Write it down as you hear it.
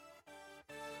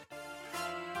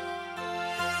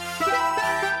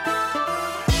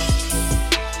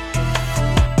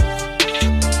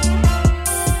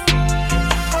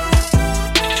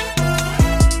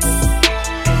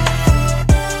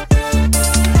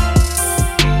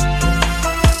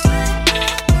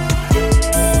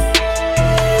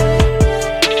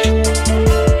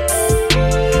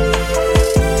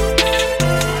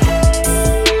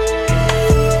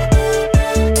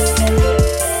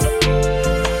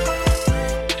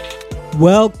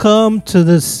Welcome to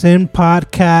the Sin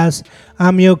Podcast.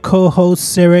 I'm your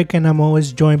co-host, Sirik, and I'm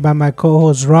always joined by my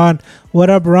co-host, Ron.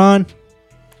 What up, Ron?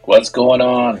 What's going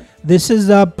on? This is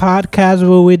a podcast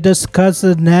where we discuss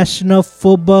the National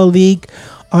Football League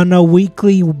on a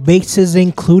weekly basis,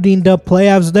 including the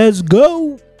playoffs. Let's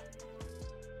go!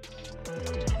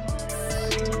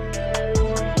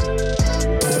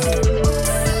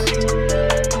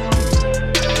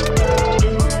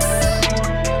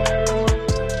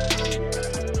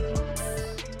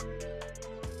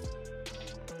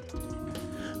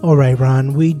 All right,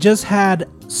 Ron, we just had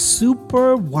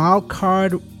Super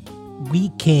Wildcard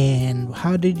Weekend.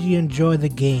 How did you enjoy the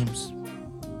games?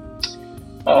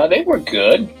 They were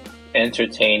good,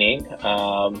 entertaining.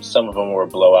 Some of them were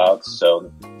blowouts,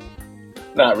 so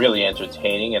not really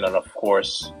entertaining. And then, of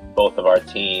course, both of our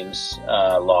teams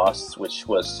lost, which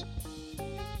was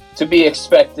to be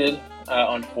expected,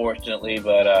 unfortunately.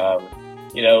 But,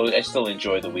 I still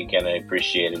enjoyed the weekend. I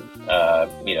appreciated,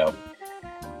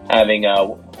 having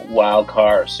a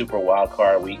super wild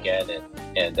card weekend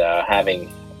and having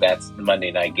that Monday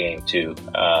night game too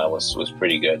was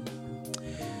pretty good.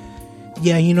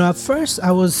 Yeah, at first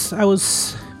I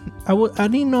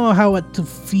didn't know how to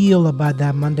feel about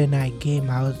that Monday night game.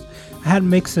 I had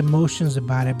mixed emotions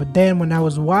about it, but then when I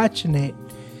was watching it,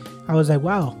 I was like,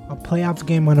 wow, a playoff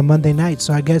game on a Monday night.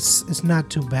 So I guess it's not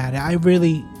too bad. I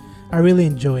really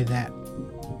enjoy that.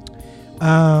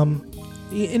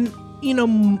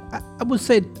 I would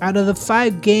say out of the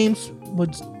 5 games,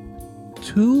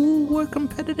 2 were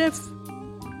competitive?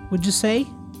 Would you say?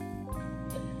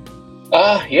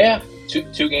 Yeah.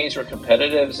 Two games were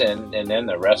competitive, and then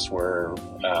the rest were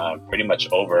pretty much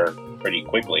over pretty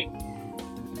quickly.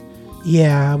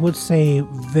 Yeah, I would say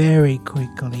very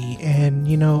quickly. And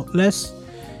let's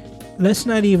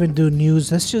not even do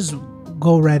news. Let's just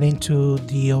go right into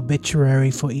the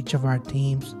obituary for each of our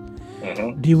teams.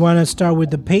 Mm-hmm. Do you want to start with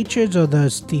the Patriots or the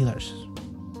Steelers?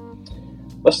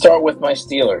 Let's start with my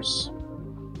Steelers.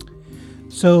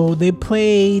 So they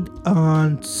played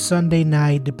on Sunday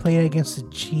night. They played against the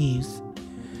Chiefs.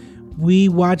 We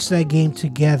watched that game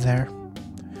together.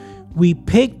 We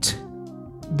picked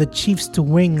the Chiefs to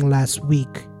win last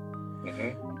week.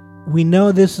 Mm-hmm. We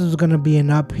know this is going to be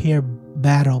an up-here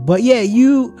battle. But yeah,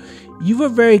 you were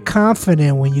very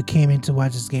confident when you came in to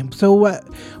watch this game. So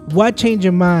what changed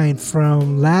your mind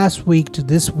from last week to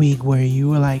this week where you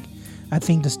were like, I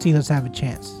think the Steelers have a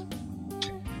chance?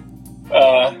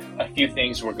 A few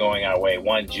things were going our way.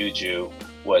 One, Juju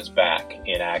was back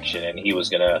in action, and he was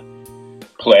going to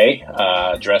play,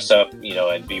 dress up,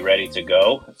 and be ready to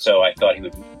go. So I thought he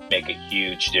would make a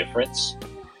huge difference.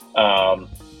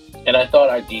 And I thought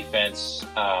our defense,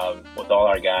 with all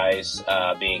our guys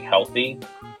being healthy,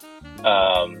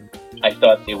 I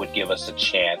thought it would give us a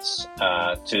chance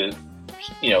to,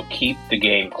 keep the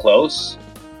game close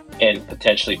and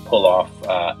potentially pull off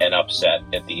an upset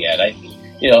at the end.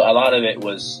 A lot of it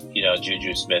was,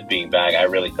 Juju Smith being back. I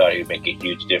really thought he would make a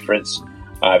huge difference.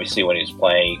 Obviously, when he was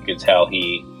playing, you could tell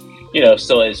he,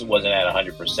 still wasn't at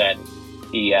 100%.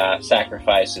 He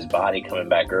sacrificed his body coming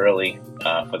back early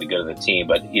for the good of the team,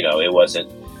 but it wasn't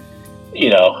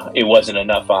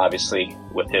enough, obviously,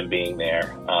 with him being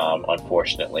there,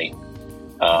 unfortunately.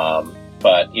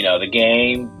 But the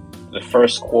game, the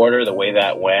first quarter, the way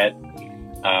that went,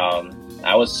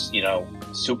 I was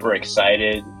super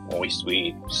excited when we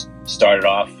started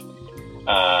off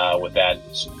with that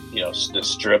the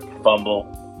strip fumble,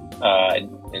 and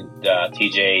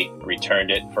TJ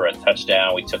returned it for a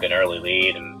touchdown. We took an early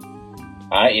lead, and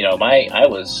I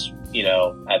was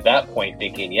at that point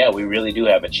thinking, yeah, we really do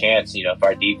have a chance. If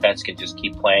our defense can just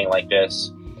keep playing like this,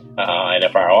 and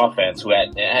if our offense, who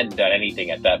hadn't done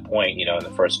anything at that point, in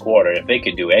the first quarter, if they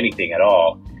could do anything at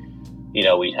all,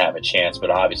 we'd have a chance. But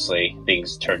obviously,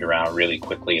 things turned around really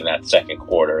quickly in that second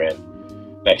quarter, and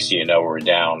next thing you know, we're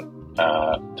down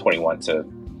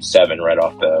 21-7 right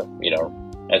off the,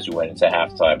 as we went into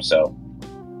halftime. So,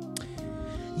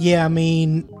 yeah, I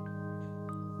mean,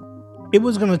 it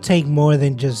was gonna take more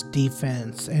than just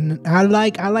defense, and I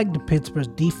like the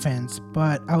Pittsburgh defense,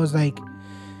 but I was like,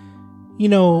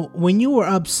 when you were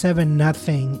up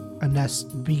 7-0 in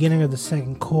that beginning of the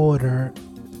second quarter,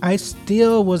 I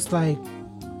still was like,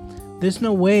 there's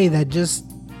no way that just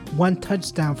one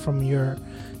touchdown from your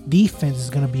defense is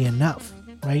gonna be enough,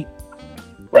 right?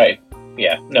 Right.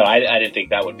 Yeah. No, I didn't think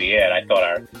that would be it. I thought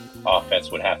our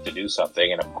offense would have to do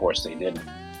something, and of course they didn't.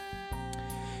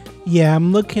 Yeah,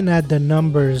 I'm looking at the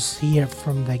numbers here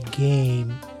from the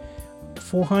game.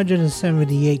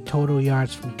 478 total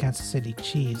yards from Kansas City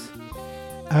Chiefs.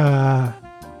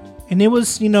 And it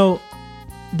was,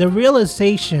 the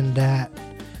realization that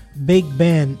Big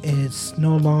Ben is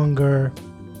no longer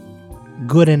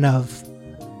good enough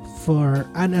for,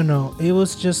 I don't know. It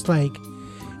was just like,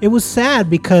 it was sad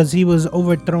because he was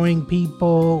overthrowing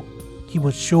people. He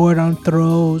was short on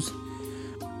throws.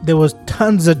 There was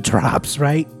tons of drops,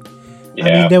 right? Yeah,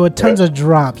 I mean, there were tons of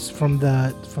drops from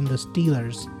the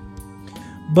Steelers.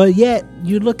 But yet,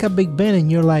 you look at Big Ben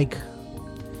and you're like,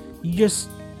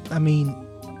 I mean,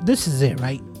 this is it,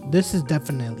 right? This is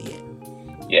definitely it.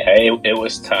 Yeah, it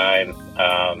was time.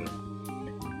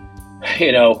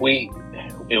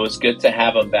 It was good to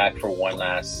have him back for one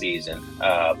last season,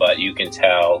 but you can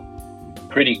tell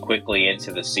pretty quickly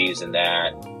into the season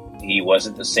that he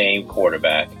wasn't the same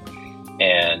quarterback.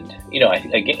 And,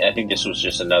 I think this was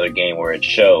just another game where it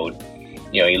showed.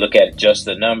 You look at just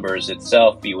the numbers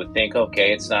itself, you would think,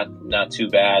 okay, it's not too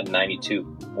bad,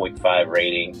 92.5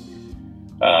 rating,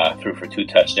 threw for 2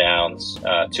 touchdowns,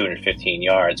 215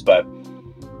 yards. But,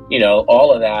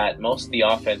 all of that, most of the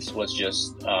offense was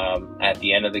just at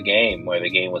the end of the game where the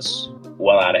game was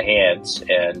well out of hands.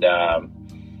 And,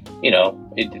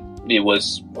 it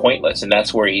was pointless. And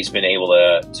that's where he's been able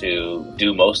to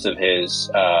do most of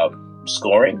his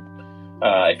scoring.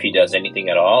 If he does anything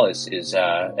at all, is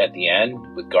at the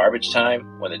end with garbage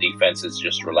time when the defense is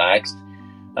just relaxed.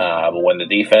 But when the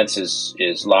defense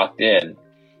is locked in,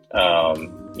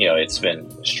 it's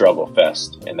been struggle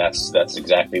fest, and that's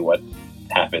exactly what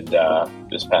happened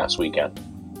this past weekend.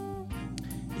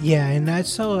 Yeah, and I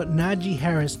saw Najee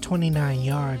Harris 29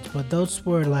 yards, but those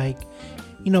were like,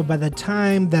 by the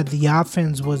time that the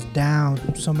offense was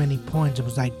down so many points, it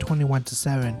was like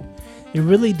 21-7. It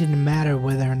really didn't matter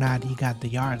whether or not he got the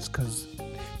yards because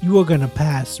you were going to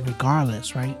pass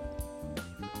regardless, right?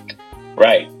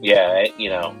 Right. Yeah.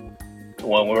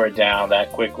 When we were down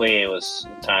that quickly, it was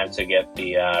time to get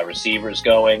the receivers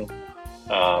going.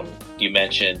 You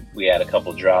mentioned we had a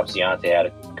couple drops. Deontay had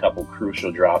a couple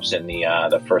crucial drops in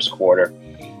the first quarter.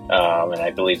 And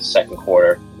I believe the second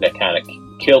quarter that kind of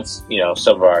killed,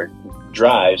 some of our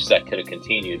drives that could have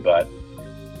continued. But,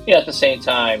 at the same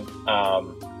time,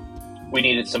 we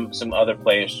needed some other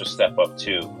players to step up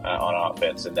too on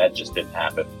offense, and that just didn't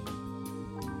happen.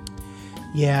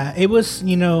 Yeah, it was,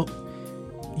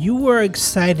 you were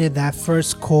excited that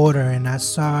first quarter, and I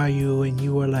saw you, and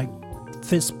you were like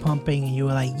fist pumping, and you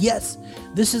were like, yes,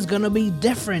 this is going to be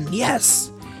different,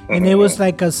 yes. And it was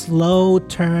like a slow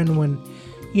turn when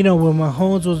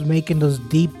Mahomes was making those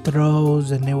deep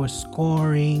throws and they were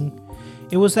scoring.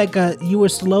 It was like you were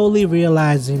slowly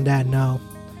realizing that, no,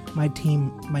 my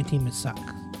team is suck.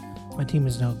 My team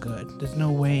is no good. There's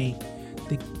no way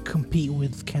they compete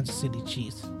with Kansas City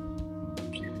Chiefs.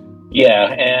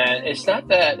 Yeah, and it's not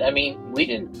that, we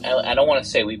didn't, I don't want to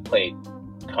say we played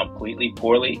completely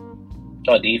poorly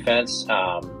on defense.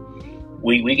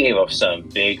 We gave up some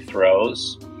big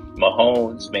throws.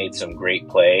 Mahomes made some great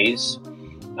plays.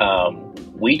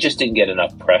 We just didn't get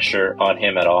enough pressure on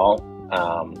him at all,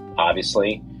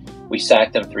 obviously. We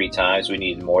sacked him 3 times. We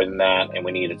needed more than that, and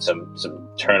we needed some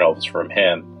turnovers from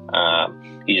him.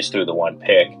 He just threw the 1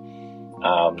 pick.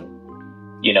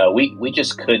 We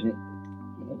just couldn't.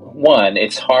 One,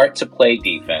 it's hard to play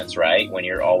defense, right, when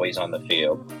you're always on the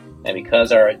field. And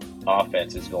because our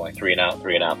offense is going 3 and out,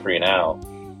 3 and out, 3 and out,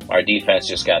 our defense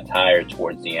just got tired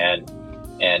towards the end.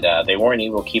 And they weren't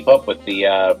able to keep up with the,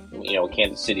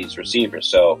 Kansas City's receivers.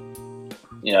 So,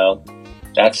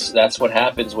 that's what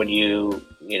happens when you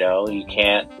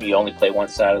only play one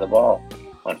side of the ball,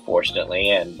 unfortunately.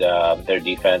 And their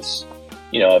defense,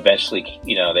 eventually,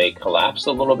 they collapsed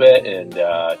a little bit, and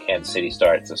Kansas City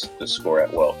started to score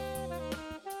at will.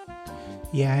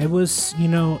 Yeah, it was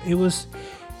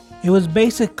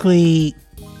basically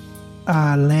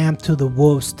lamb to the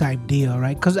wolves type deal,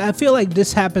 right? Because I feel like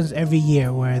this happens every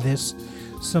year where there's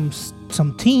some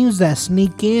teams that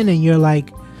sneak in and you're like,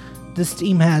 this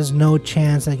team has no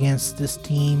chance against this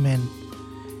team, and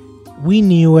we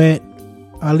knew it.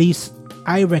 At least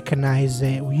I recognize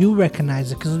it. You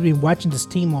recognize it because we've been watching this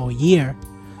team all year.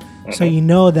 Mm-hmm. So you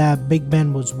know that Big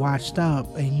Ben was washed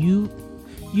up, and you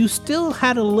still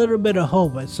had a little bit of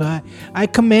hope. So I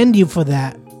commend you for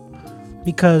that.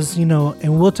 Because,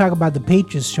 and we'll talk about the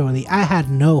Patriots shortly, I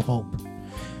had no hope.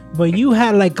 But you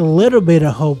had like a little bit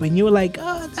of hope, and you were like,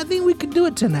 oh, I think we could do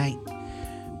it tonight.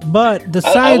 But the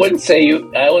I wouldn't say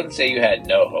you had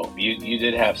no hope. You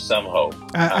did have some hope.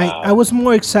 I was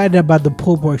more excited about the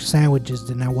pulled pork sandwiches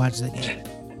than I watched the game.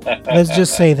 Let's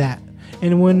just say that.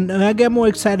 And when I get more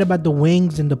excited about the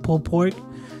wings and the pulled pork,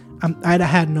 I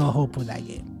had no hope with that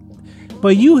game.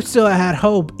 But you still had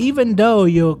hope, even though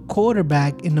your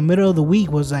quarterback in the middle of the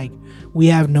week was like, we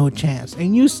have no chance.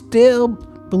 And you still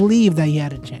believe that you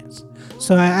had a chance.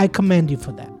 So I commend you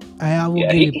for that. I will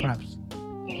Yeah, give you props.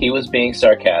 he was being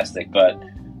sarcastic, but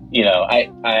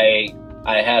I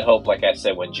had hope. Like I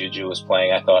said, when Juju was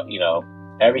playing, I thought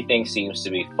everything seems to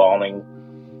be falling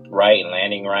right and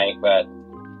landing right. But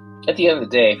at the end of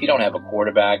the day, if you don't have a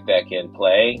quarterback that can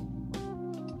play,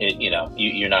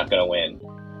 you're not going to win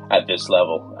at this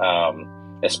level,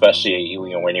 especially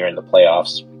when you're in the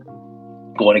playoffs,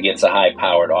 going against a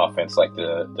high-powered offense like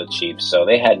the Chiefs. So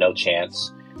they had no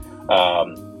chance.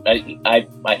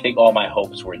 I think all my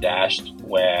hopes were dashed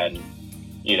when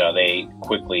they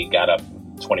quickly got up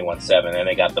 21-7 and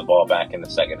they got the ball back in the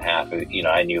second half.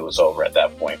 I knew it was over at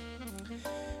that point.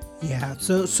 Yeah.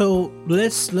 So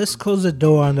let's close the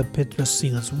door on the Pittsburgh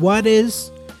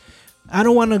Steelers. I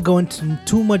don't want to go into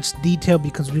too much detail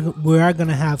because we are going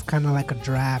to have kind of like a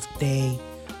draft day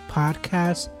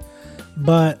podcast.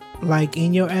 But like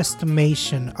in your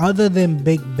estimation, other than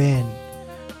Big Ben,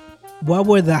 what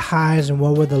were the highs and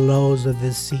what were the lows of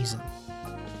this season?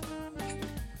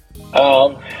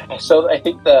 So I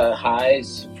think the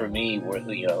highs for me were,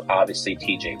 obviously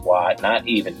TJ Watt, not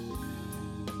even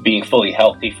being fully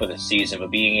healthy for the season,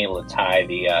 but being able to tie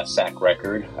the sack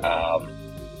record.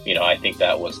 I think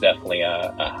that was definitely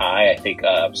a high. I think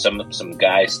some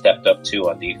guys stepped up too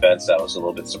on defense. I was a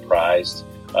little bit surprised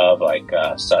of, like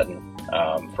Sutton,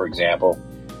 for example.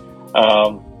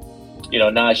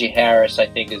 Najee Harris, I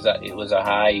think it was a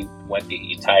high. He went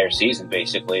the entire season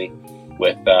basically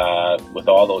with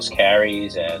all those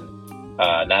carries and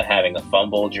not having a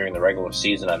fumble during the regular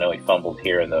season. I know he fumbled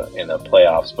here in the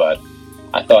playoffs, but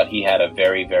I thought he had a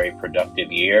very, very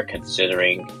productive year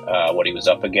considering what he was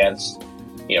up against.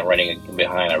 Running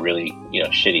behind a really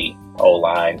shitty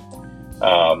O-line.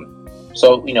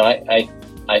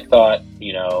 I thought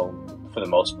for the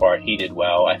most part he did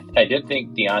well. I did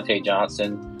think Deontay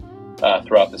Johnson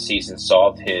throughout the season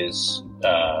solved his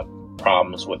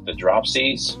problems with the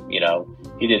dropsies.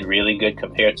 He did really good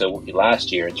compared to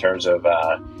last year in terms of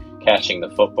catching the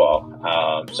football.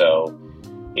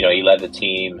 He led the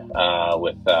team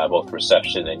with both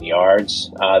reception and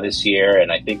yards this year,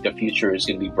 and I think the future is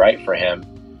going to be bright for him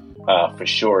for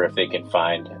sure if they can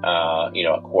find a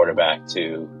quarterback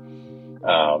to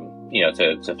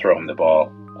throw him the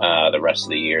ball the rest of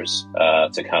the years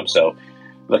to come. So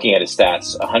looking at his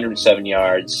stats, 107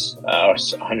 yards, or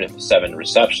 107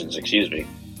 receptions,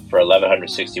 for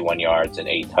 1,161 yards and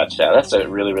 8 touchdowns. That's a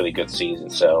really, really good season.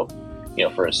 So,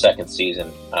 for a second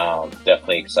season,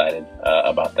 definitely excited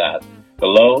about that. The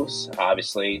lows,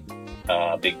 obviously,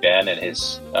 Big Ben and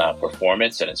his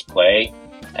performance and his play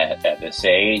at this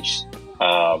age.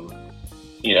 To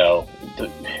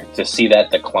see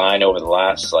that decline over the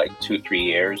last 2-3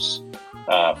 years,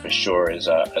 for sure is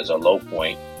a low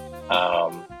point.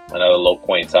 Another low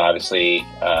point is obviously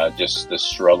just the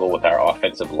struggle with our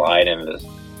offensive line and the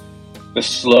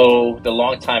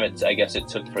long time it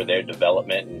took for their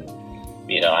development. And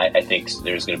I think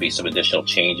there's going to be some additional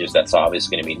changes that's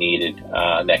obviously going to be needed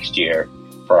next year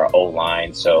for our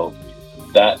O-line. So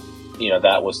that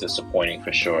was disappointing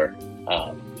for sure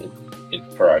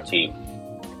for our team.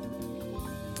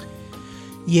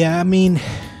 Yeah, I mean,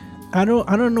 I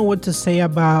don't know what to say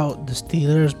about the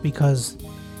Steelers because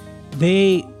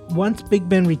once Big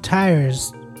Ben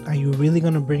retires, are you really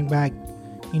going to bring back,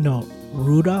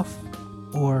 Rudolph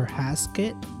or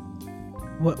Haskett?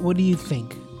 What do you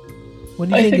think? What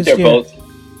do you think they're both.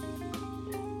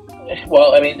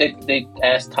 Well, I mean, they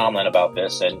asked Tomlin about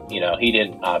this, and he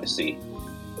didn't obviously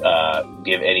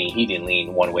he didn't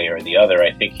lean one way or the other.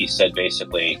 I think he said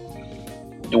basically,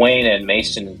 Dwayne and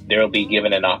Mason, they'll be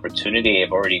given an opportunity.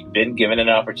 They've already been given an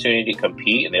opportunity to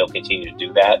compete, and they'll continue to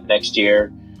do that next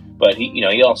year. But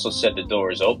he also said the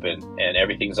door is open and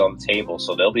everything's on the table.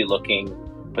 So they'll be looking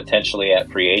potentially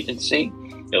at free agency.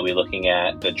 They'll be looking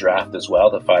at the draft as well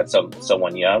to find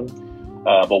someone young.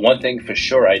 But one thing for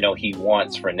sure, I know he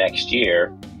wants for next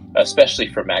year, especially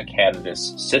for Matt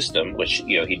Canada's system, which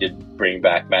he did bring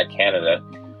back Matt Canada,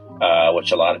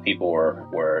 which a lot of people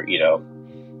were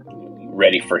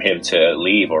ready for him to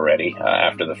leave already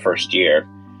after the first year.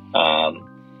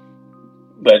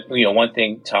 But one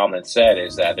thing Tomlin said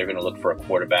is that they're going to look for a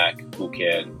quarterback who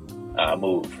can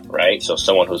move, right? So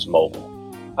someone who's mobile.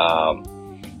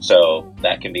 So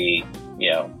that can be,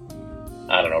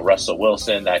 Russell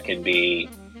Wilson. That can be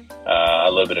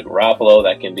a little bit of Garoppolo.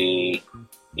 That can be,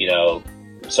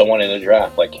 someone in the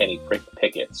draft like Kenny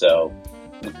Pickett. So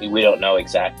we don't know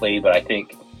exactly, but I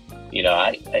think,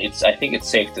 I think it's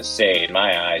safe to say in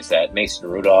my eyes that Mason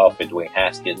Rudolph and Dwayne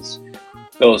Haskins,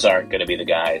 those aren't going to be the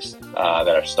guys that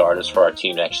are starters for our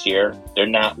team next year. They're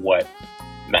not what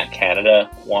Matt Canada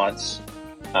wants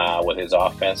with his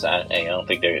offense. I don't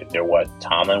think they're what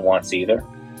Tomlin wants either.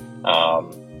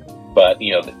 Um, but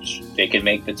they could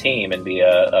make the team and be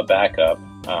a backup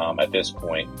at this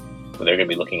point, but they're going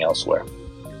to be looking elsewhere.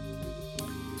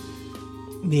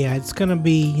 Yeah, it's gonna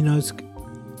be.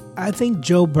 I think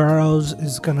Joe Burrows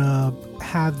is gonna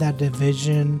have that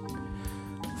division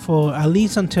for at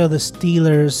least until the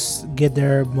Steelers get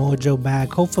their mojo back.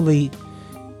 Hopefully,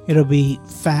 it'll be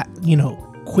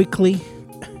quickly,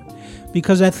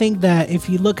 because I think that if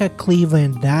you look at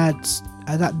Cleveland, that's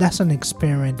an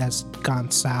experiment that's gone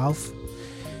south.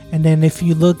 And then if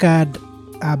you look at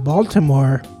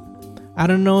Baltimore, I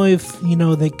don't know if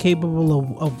they're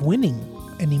capable of winning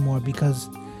anymore, because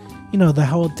the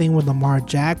whole thing with Lamar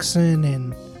Jackson,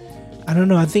 and I don't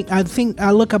know. I think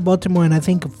I look at Baltimore and I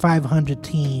think a 500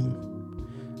 team.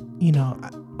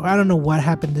 I don't know what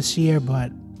happened this year,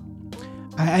 but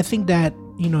I think that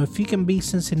if you can beat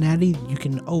Cincinnati, you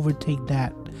can overtake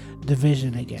that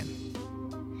division again.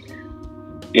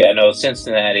 Yeah, no,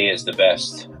 Cincinnati is the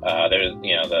best. They're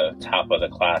the top of the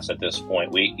class at this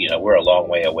point. We're a long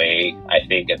way away, I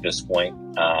think, at this point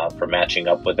for matching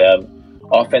up with them,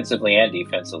 offensively and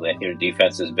defensively. I think their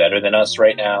defense is better than us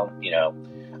right now.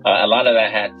 A lot of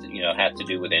that had to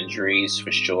do with injuries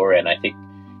for sure. And I think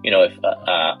if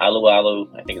Alu,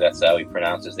 I think that's how we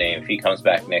pronounce his name, if he comes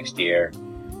back next year,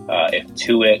 if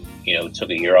Tuitt took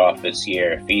a year off this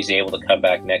year, if he's able to come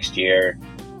back next year,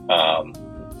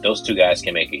 those two guys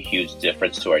can make a huge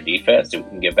difference to our defense. We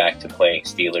can get back to playing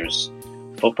Steelers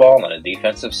football on the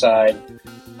defensive side.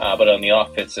 But on the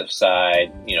offensive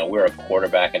side, we're a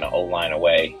quarterback and an O-line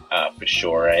away for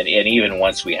sure. And even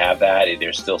once we have that,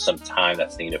 there's still some time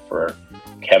that's needed for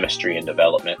chemistry and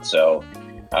development. So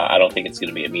I don't think it's going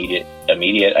to be immediate.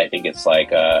 I think it's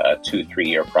like a 2-3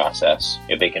 year process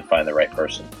if they can find the right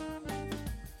person.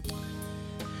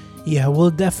 Yeah,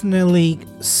 we'll definitely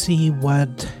see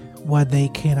what they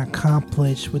can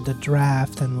accomplish with the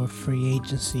draft and with free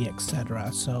agency,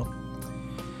 etc. So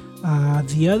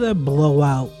the other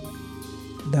blowout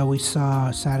that we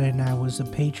saw Saturday night was the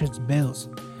Patriots Bills.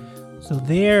 So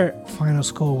their final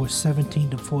score was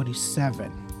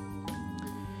 17-47.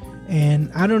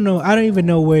 And I don't even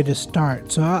know where to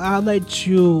start. So I'll let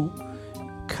you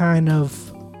kind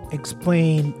of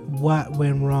explain what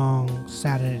went wrong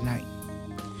Saturday night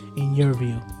in your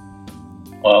view.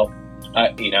 Well,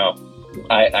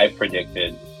 I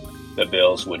predicted the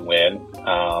Bills would win.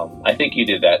 I think you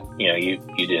did that.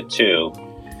 You did too.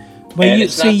 But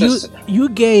you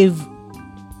gave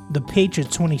the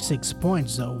Patriots 26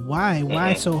 points, though. Why? Mm-hmm.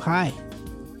 Why so high?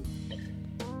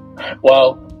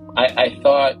 Well, I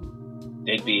thought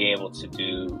they'd be able to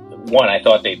do one. I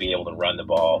thought they'd be able to run the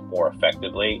ball more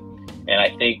effectively, and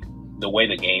I think the way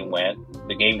the game went,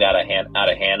 the game got a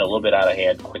little bit out of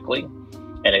hand quickly,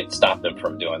 and it stopped them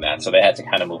from doing that. So they had to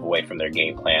kind of move away from their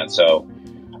game plan. So,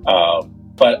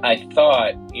 but I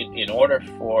thought in order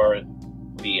for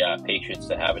the Patriots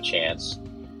to have a chance,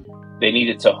 they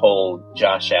needed to hold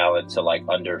Josh Allen to like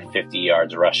under 50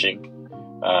 yards rushing.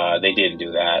 They didn't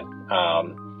do that.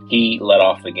 He led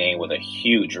off the game with a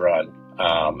huge run,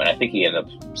 and I think he ended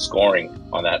up scoring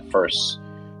on that first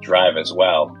drive as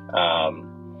well.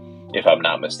 If I'm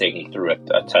not mistaken, he threw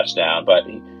a touchdown, but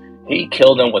he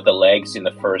killed him with the legs in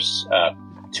the first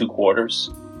 2 quarters.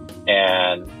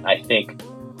 And I think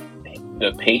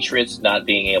the Patriots not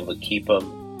being able to keep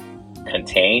him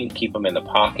contained, keep him in the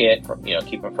pocket,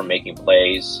 keep him from making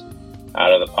plays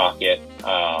out of the pocket.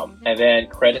 And then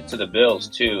credit to the Bills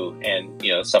too.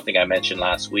 And, something I mentioned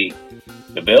last week,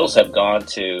 the Bills have gone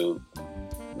to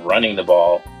running the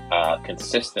ball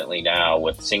consistently now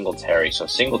with Singletary. So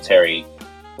Singletary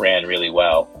ran really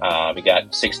well. He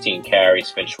got 16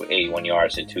 carries, finished with 81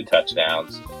 yards and 2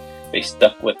 touchdowns. They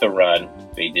stuck with the run.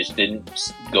 They just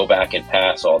didn't go back and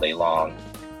pass all day long.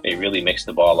 They really mixed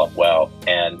the ball up well.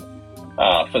 And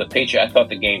for the Patriots, I thought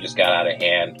the game just got out of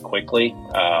hand quickly.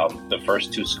 The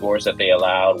first 2 scores that they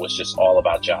allowed was just all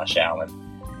about Josh Allen.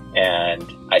 And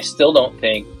I still don't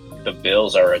think the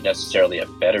Bills are necessarily a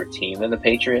better team than the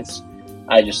Patriots.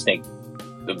 I just think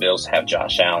the Bills have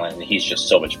Josh Allen, and he's just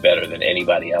so much better than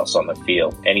anybody else on the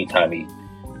field anytime he,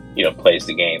 plays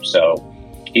the game. So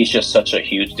he's just such a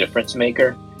huge difference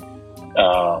maker.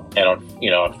 And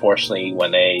unfortunately,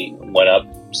 when they went up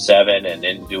 7 and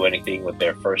didn't do anything with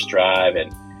their first drive,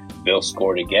 and Bill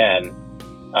scored again,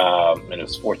 and it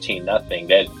was 14-0.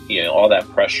 Then all that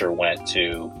pressure went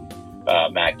to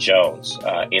Mac Jones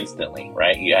instantly,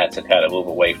 right? You had to kind of move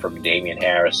away from Damian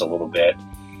Harris a little bit,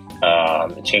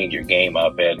 and change your game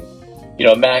up. And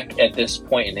Mac at this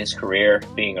point in his career,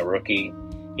 being a rookie,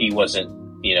 he wasn't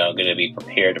going to be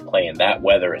prepared to play in that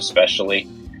weather, especially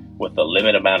with the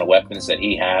limited amount of weapons that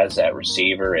he has at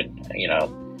receiver. And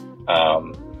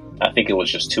I think it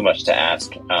was just too much to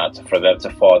ask for them to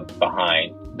fall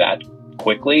behind that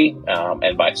quickly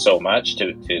and by so much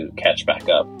to catch back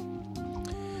up.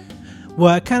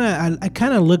 Well, I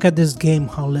kind of look at this game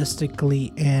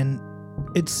holistically, and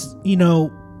it's, you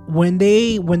know, when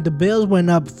the Bills went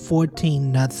up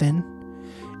 14-0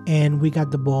 and we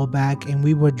got the ball back and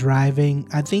we were driving,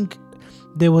 I think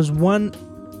there was one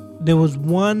it was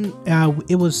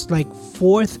like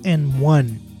 4th and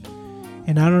 1.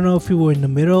 And I don't know if we were in the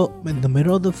middle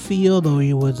of the field or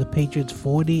it was the Patriots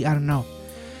 40, I don't know.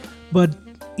 But,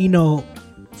 you know,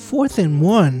 4th and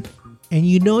 1, and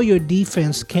you know your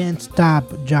defense can't stop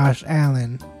Josh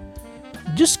Allen,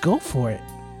 just go for it.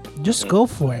 Just go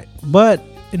for it. But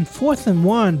in 4th and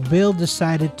 1, Bill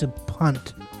decided to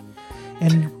punt.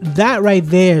 And that right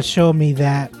there showed me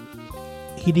that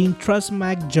he didn't trust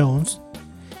Mac Jones.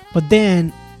 But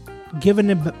then, giving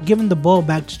the ball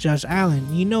back to Josh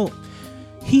Allen, you know,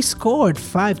 he scored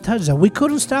 5 touchdowns. We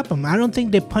couldn't stop him. I don't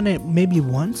think they punted maybe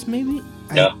once, maybe.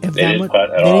 No, they didn't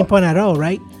punt at all,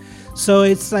 right? So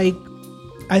it's like,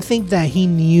 I think that he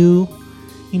knew,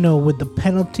 you know, with the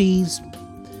penalties,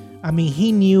 I mean,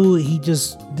 he knew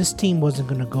this team wasn't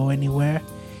going to go anywhere.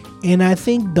 And I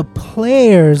think the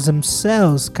players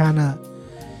themselves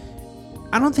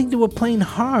I don't think they were playing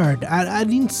hard. I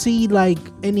didn't see like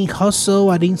any hustle.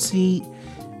 I didn't see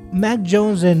Mac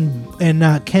Jones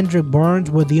and Kendrick Bourne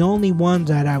were the only ones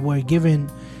that I were given.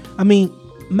 I mean,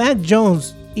 Mac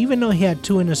Jones, even though he had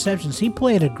 2 interceptions, he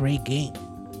played a great game.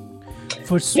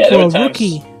 For a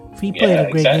rookie, he played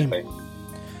a great game.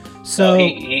 So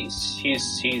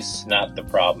he's not the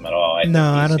problem at all. I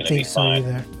don't think so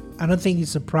either. I don't think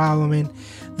he's a problem. And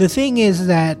the thing is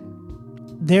that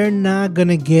they're not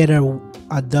gonna get a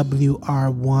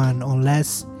WR1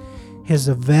 unless he's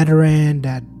a veteran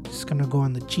that's gonna go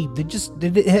on the cheap. They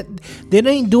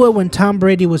didn't do it when Tom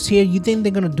Brady was here. You think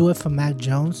they're gonna do it for Mac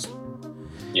Jones?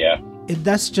 Yeah.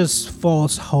 That's just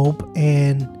false hope.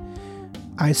 And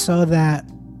I saw that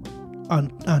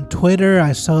on Twitter.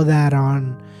 I saw that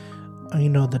on, you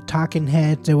know, the talking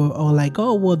heads. They were all like,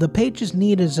 oh, well, the Patriots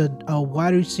need is a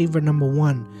wide receiver number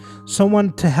 1,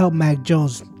 someone to help Mac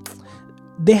Jones.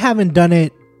 They haven't done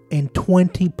it in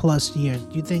 20 plus years.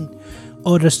 Do you think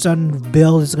all of a sudden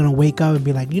Bill is going to wake up and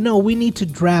be like, you know, we need to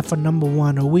draft a number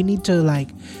 1, or we need to like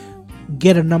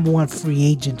get a number 1 free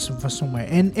agent for somewhere?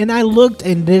 And I looked,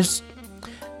 and there's,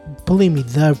 believe me,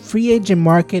 the free agent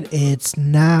market, it's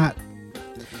not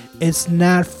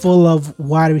full of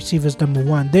wide receivers number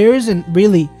 1. There isn't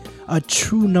really a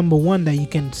true number 1 that you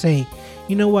can say,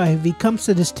 you know what, if he comes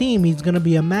to this team, he's going to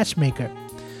be a matchmaker.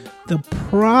 The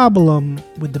problem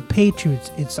with the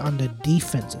Patriots, it's on the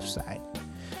defensive side.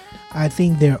 I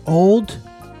think they're old.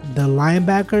 The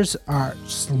linebackers are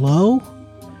slow.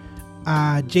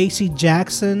 J.C.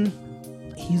 Jackson,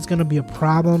 he's going to be a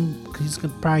problem. He's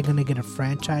probably going to get a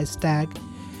franchise tag.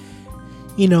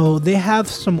 You know, they have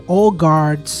some old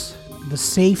guards. The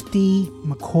safety,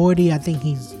 McCourty, I think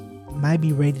he's might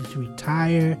be ready to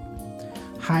retire.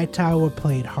 Hightower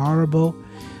played horrible.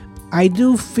 I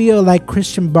do feel like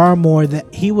Christian Barmore,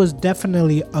 that he was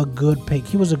definitely a good pick.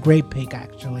 He was a great pick,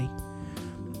 actually.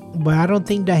 But I don't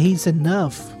think that he's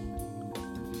enough.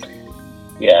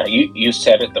 Yeah, you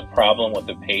said it. The problem with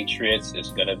the Patriots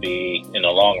is going to be, in the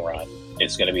long run,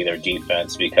 it's going to be their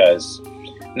defense, because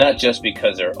not just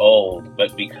because they're old,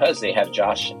 but because they have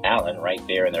Josh Allen right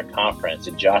there in their conference.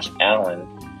 And Josh Allen,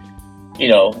 you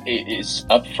know, is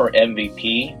up for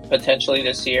MVP potentially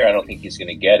this year. I don't think he's going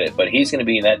to get it, but he's going to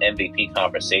be in that MVP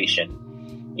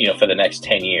conversation, you know, for the next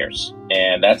 10 years.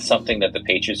 And that's something that the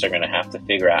Patriots are going to have to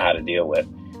figure out how to deal with.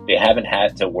 They haven't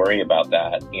had to worry about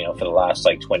that, you know, for the last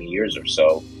like 20 years or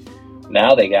so.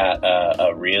 Now they got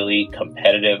a really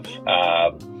competitive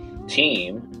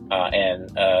team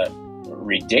and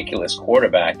ridiculous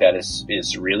quarterback that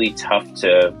is really tough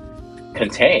to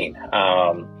contain.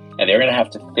 And they're going to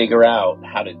have to figure out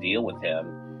how to deal with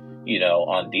him, you know,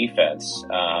 on defense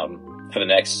for the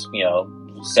next, you know,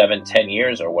 7-10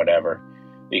 years or whatever.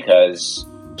 Because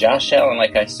Josh Allen,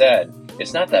 like I said,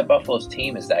 it's not that Buffalo's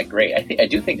team is that great. I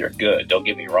do think they're good. Don't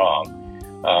get me wrong.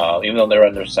 Even though they're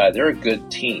undersized, they're a good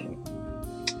team.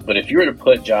 But if you were to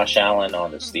put Josh Allen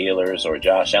on the Steelers or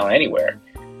Josh Allen anywhere,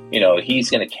 you know, he's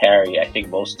going to carry, I think,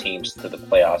 most teams to the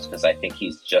playoffs, because I think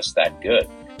he's just that good.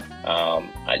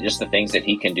 Just the things that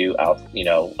he can do out, you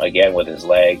know, again with his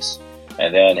legs,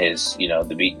 and then his, you know,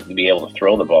 to be able to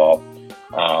throw the ball.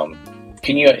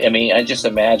 Can you? I mean, I just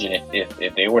imagine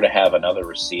if they were to have another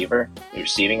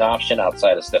receiving option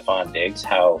outside of Stephon Diggs,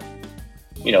 how,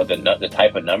 you know, the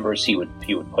type of numbers he would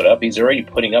put up. He's already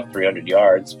putting up 300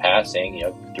 yards passing. You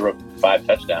know, threw up 5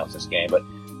 touchdowns this game, but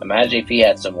Imagine if he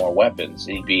had some more weapons,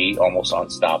 he'd be almost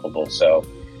unstoppable. So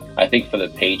I think for the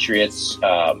Patriots,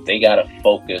 they got to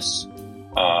focus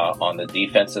on the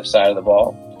defensive side of the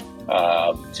ball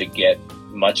to get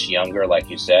much younger, like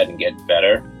you said, and get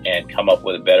better and come up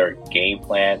with a better game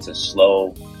plan to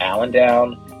slow Allen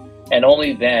down. And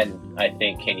only then, I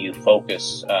think, can you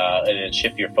focus and then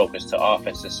shift your focus to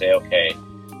offense to say, okay,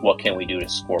 what can we do to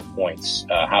score points?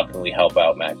 How can we help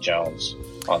out Mac Jones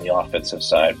on the offensive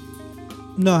side?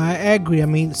 No, I agree. I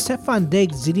mean, Stephon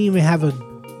Diggs didn't even have a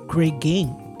great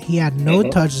game. He had no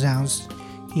touchdowns.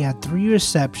 He had 3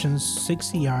 receptions,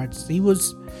 60 yards. He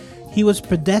was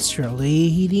pedestrian.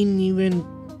 He didn't even,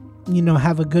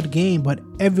 have a good game. But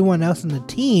everyone else on the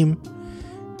team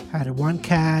had 1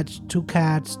 catch, 2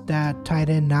 catch. That tight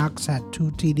end Knox had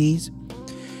 2 TDs.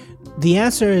 The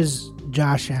answer is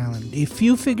Josh Allen. If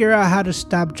you figure out how to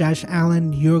stop Josh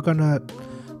Allen, you're gonna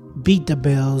beat the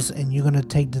Bills and you're gonna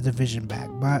take the division back.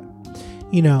 But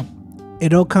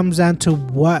it all comes down to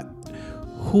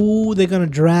who they're gonna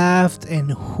draft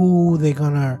and who they're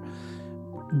gonna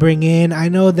bring in. I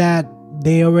know that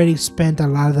they already spent a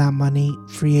lot of that money,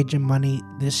 free agent money,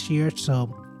 this year,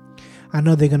 so I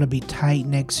know they're gonna be tight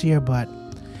next year. But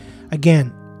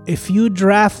again, if you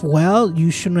draft well,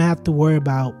 you shouldn't have to worry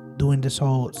about doing this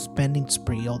whole spending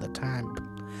spree all the time.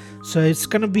 So it's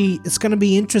gonna be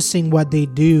interesting what they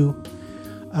do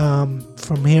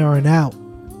from here on out,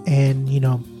 and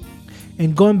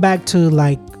and going back to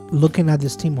like looking at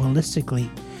this team holistically.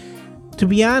 To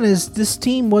be honest, this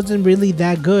team wasn't really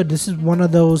that good. This is one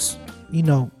of those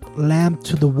lamb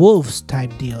to the wolves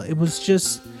type deal. It was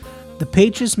just the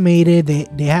Patriots made it.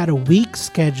 They had a weak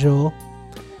schedule.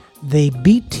 They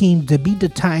beat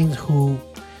the Titans, who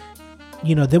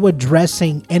they were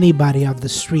dressing anybody off the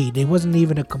street. It wasn't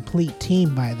even a complete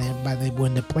team by then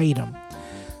when they played them.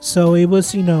 So it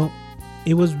was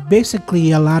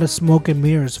basically a lot of smoke and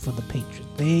mirrors for the Patriots.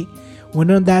 They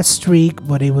went on that streak,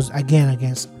 but it was again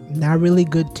against not really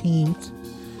good teams,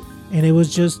 and they were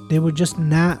just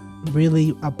not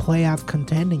really a playoff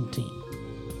contending team.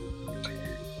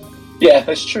 Yeah,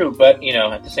 that's true. But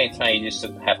at the same time, you just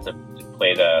have to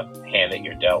play the hand that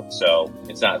you're dealt. So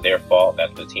it's not their fault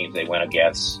that the teams they went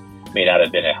against may not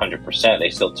have been 100%. They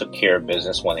still took care of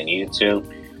business when they needed to.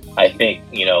 I think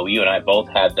you and I both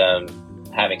had them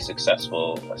having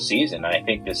successful season. I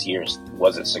think this year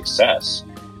was a success.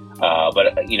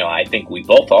 But I think we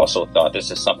both also thought this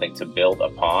is something to build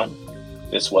upon.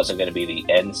 This wasn't going to be the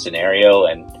end scenario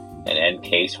and an end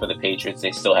case for the Patriots.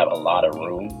 They still have a lot of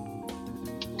room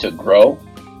to grow.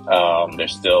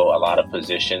 There's still a lot of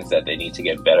positions that they need to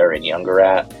get better and younger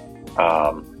at.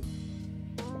 And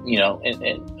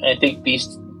I think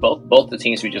both the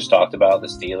teams we just talked about, the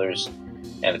Steelers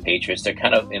and the Patriots, they're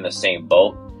kind of in the same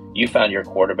boat. You found your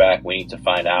quarterback. We need to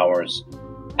find ours.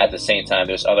 At the same time,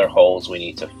 there's other holes we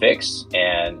need to fix.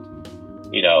 And,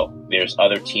 there's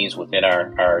other teams within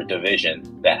our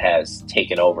division that has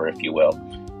taken over, if you will.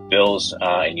 Bills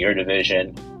in your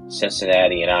division,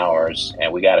 Cincinnati in ours,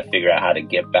 and we got to figure out how to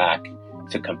get back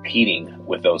to competing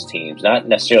with those teams. Not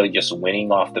necessarily just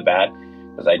winning off the bat,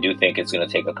 because I do think it's going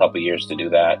to take a couple years to do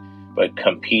that, but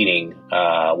competing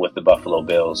with the Buffalo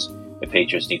Bills, the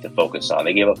Patriots need to focus on.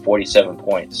 They gave up 47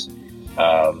 points,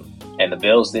 and the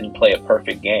Bills didn't play a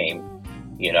perfect game,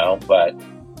 but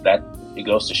that it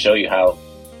goes to show you how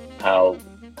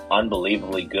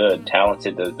unbelievably good,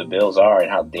 talented the Bills are and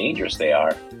how dangerous they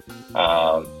are.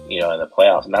 In the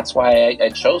playoffs. And that's why I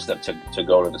chose them to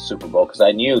go to the Super Bowl, because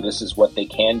I knew this is what they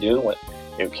can do, what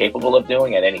they're capable of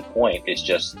doing at any point. It's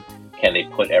just, can they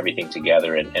put everything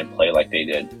together and play like they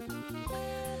did?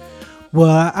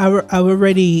 Well, I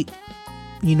already,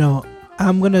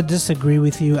 I'm going to disagree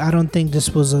with you. I don't think this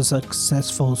was a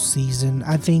successful season.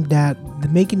 I think that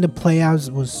making the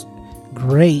playoffs was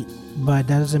great, but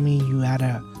that doesn't mean you had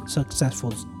a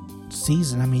successful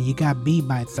season. I mean, you got beat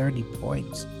by 30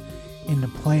 points in the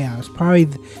playoffs, probably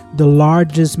the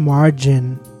largest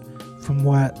margin from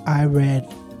what I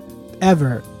read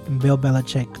ever in Bill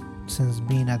Belichick since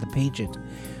being at the Patriots.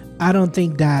 I don't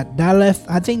think that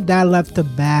left a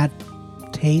bad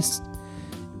taste,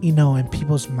 in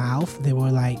people's mouth. They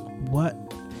were like, what?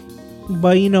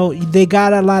 But they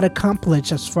got a lot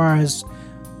accomplished as far as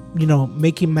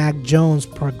making Mac Jones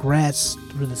progress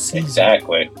through the season.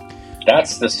 Exactly.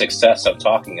 That's the success I'm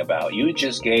talking about. You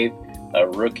just gave a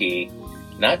rookie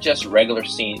not just regular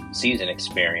season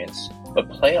experience, but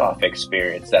playoff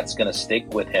experience that's going to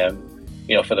stick with him,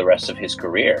 for the rest of his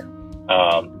career.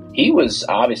 He was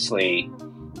obviously,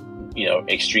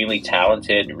 extremely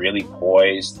talented, really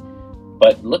poised.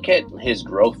 But look at his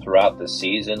growth throughout the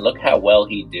season. Look how well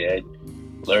he did.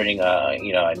 learning a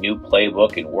new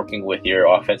playbook and working with your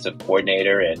offensive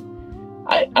coordinator. And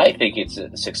I think it's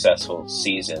a successful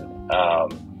season.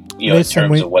 In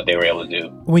terms of what they were able to do.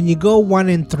 When you go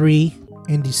 1-3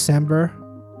 in December,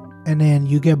 and then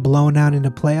you get blown out in the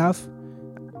playoff,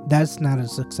 that's not a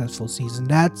successful season.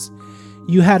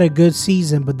 You had a good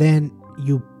season, but then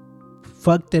you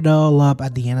fucked it all up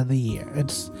at the end of the year. I'm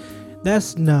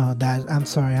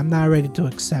sorry, I'm not ready to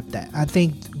accept that. I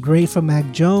think great for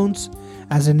Mac Jones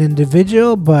as an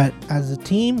individual, but as a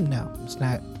team, no, it's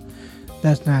not.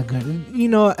 That's not good.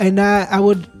 And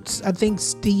I think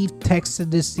Steve texted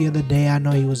this the other day. I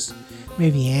know he was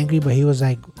maybe angry, but he was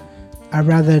like, I'd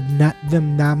rather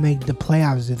them not make the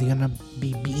playoffs if they're gonna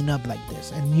be beaten up like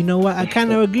this. And you know what? I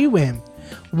kind of agree with him.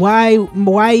 Why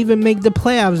even make the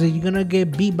playoffs if you're gonna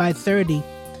get beat by 30?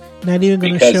 Not even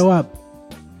gonna show up.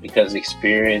 Because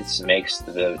experience makes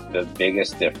the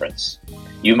biggest difference.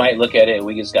 You might look at it,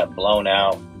 we just got blown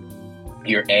out.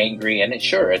 You're angry, and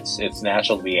it's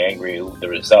natural to be angry with the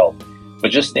result. But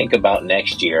just think about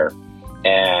next year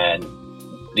and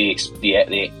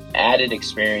the added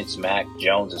experience Mac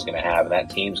Jones is going to have, and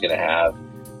that team's going to have,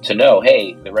 to know,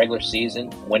 hey, the regular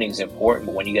season winning is important,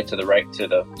 but when you get to the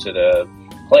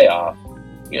playoff,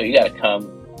 you got to come,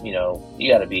 you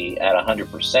got to be at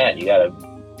 100%. You got to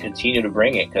continue to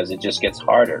bring it because it just gets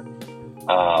harder.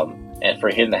 And for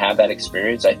him to have that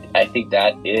experience, I think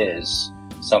that is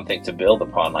something to build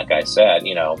upon. Like I said,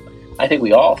 I think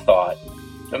we all thought,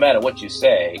 no matter what you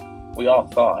say, we all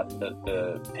thought that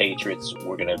the Patriots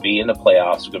were going to be in the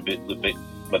playoffs,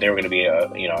 but they were going to be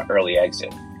an early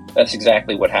exit. That's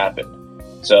exactly what happened.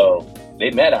 So they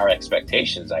met our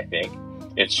expectations, I think.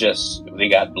 It's just they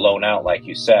got blown out, like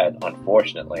you said,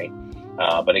 unfortunately.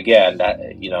 But again,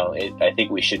 I think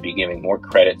we should be giving more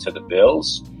credit to the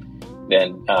Bills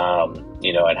than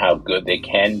and how good they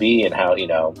can be and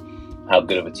how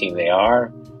good of a team they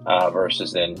are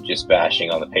versus then just bashing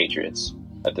on the Patriots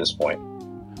at this point.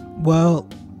 Well,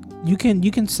 you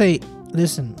can say,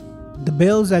 listen, the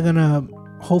Bills are gonna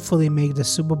hopefully make the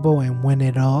Super Bowl and win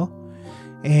it all,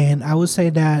 and I would say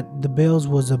that the Bills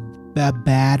was a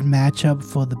bad matchup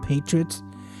for the Patriots.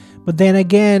 But then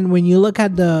again, when you look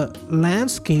at the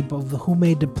landscape of who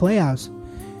made the playoffs,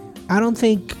 I don't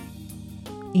think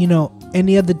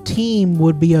any other team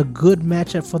would be a good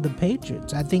matchup for the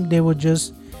Patriots. I think they were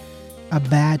just a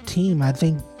bad team. I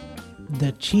think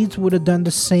the Chiefs would have done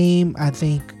the same. I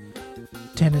think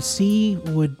Tennessee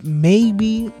would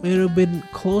maybe a little bit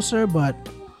closer, but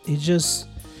it just,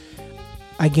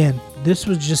 again, this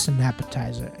was just an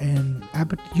appetizer, and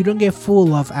you don't get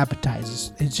full of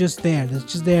appetizers. It's just there.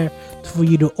 It's just there for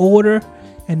you to order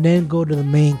and then go to the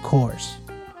main course.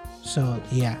 So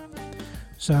yeah.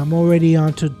 So I'm already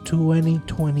on to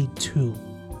 2022.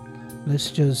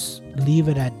 Let's just leave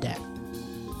it at that.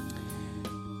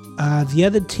 The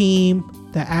other team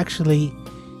that actually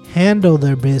handled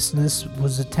their business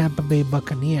was the Tampa Bay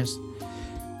Buccaneers.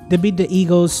 They beat the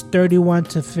Eagles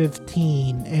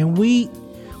 31-15, and we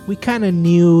kind of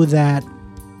knew that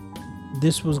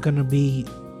this was going to be,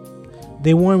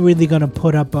 they weren't really going to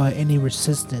put up any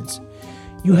resistance.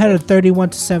 You had a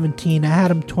 31-17. I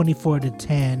had them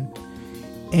 24-10.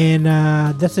 And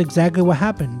that's exactly what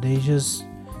happened. They just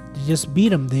beat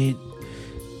them.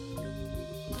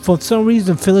 For some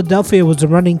reason, Philadelphia was the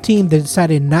running team. They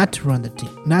decided not to run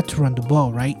the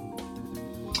ball, right?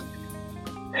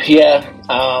 Yeah,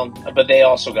 but they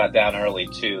also got down early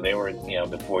too. They were,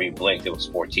 before you blinked, it was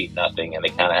 14-0, and they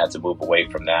kind of had to move away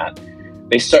from that.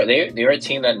 They're a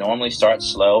team that normally starts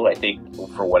slow. I think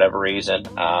for whatever reason,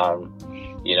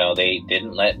 they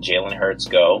didn't let Jalen Hurts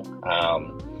go.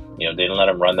 They didn't let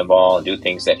him run the ball and do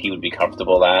things that he would be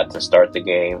comfortable at to start the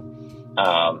game.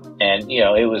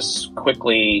 It was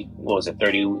quickly,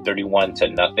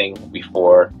 31-0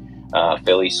 before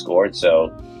Philly scored.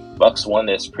 So Bucs won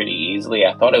this pretty easily.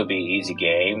 I thought it would be an easy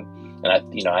game.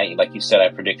 And I like you said, I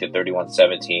predicted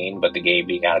 31-17, but the game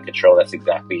being out of control, that's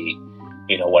exactly,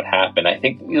 what happened. I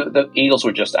think the Eagles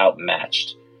were just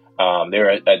outmatched.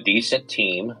 They're a decent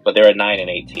team, but they're a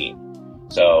 9-8 team.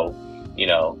 So,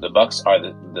 the Bucs are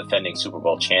the defending Super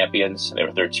Bowl champions. They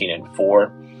were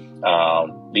 13-4.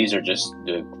 These are just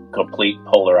the complete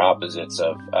polar opposites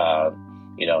of,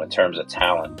 in terms of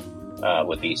talent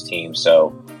with these teams.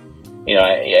 So,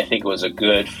 I think it was a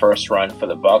good first run for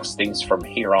the Bucs. Things from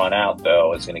here on out,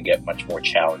 though, is going to get much more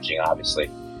challenging, obviously,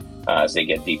 as they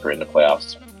get deeper into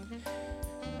playoffs.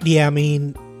 Yeah, I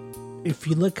mean, if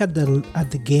you look at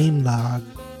the game log,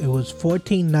 it was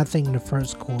 14-0 in the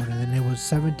first quarter, then it was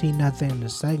 17-0 in the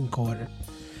second quarter,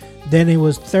 then it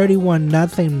was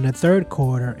 31-0 in the third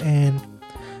quarter, and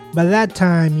by that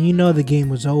time, the game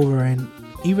was over, and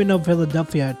even though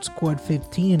Philadelphia had scored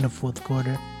 15 in the fourth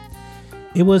quarter,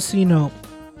 it was,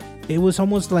 it was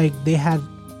almost like they had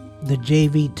the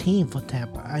JV team for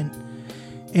Tampa.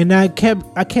 And I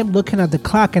kept looking at the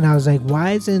clock, and I was like,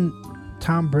 why isn't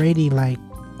Tom Brady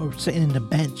or sitting in the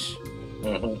bench?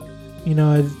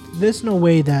 There's no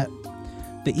way that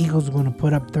the Eagles are going to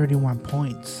put up 31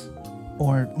 points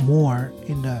or more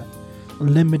in the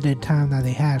limited time that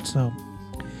they had. So,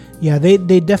 yeah, they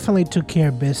definitely took care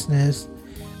of business.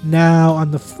 Now,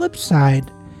 on the flip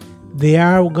side, they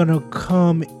are going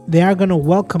to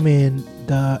welcome in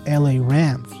the LA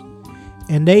Rams.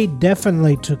 And they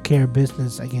definitely took care of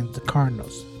business against the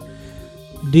Cardinals.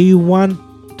 Do you want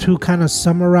to kind of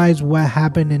summarize what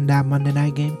happened in that Monday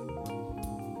night game?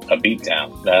 A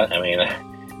beatdown.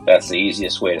 That's the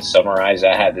easiest way to summarize.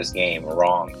 I had this game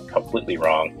wrong, completely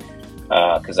wrong,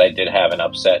 because I did have an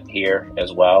upset here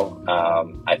as well.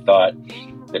 I thought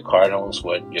the Cardinals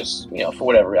would just, for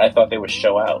whatever, I thought they would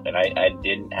show out, and I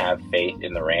didn't have faith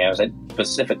in the Rams.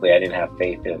 Specifically, I didn't have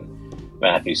faith in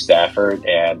Matthew Stafford,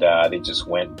 and they just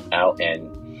went out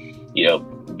and,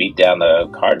 beat down the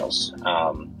Cardinals.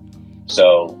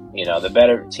 So, the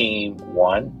better team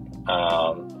won.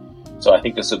 So I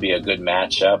think this will be a good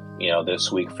matchup,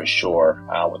 this week for sure,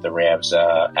 with the Rams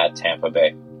at Tampa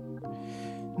Bay.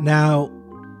 Now,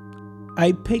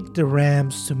 I picked the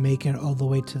Rams to make it all the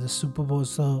way to the Super Bowl,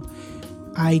 so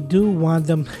I do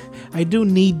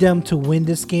need them to win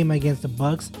this game against the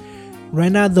Bucs.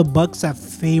 Right now, the Bucs are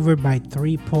favored by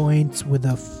 3 points with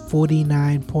a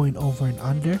 49 point over and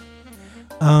under.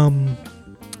 And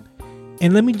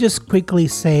let me just quickly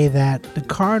say that the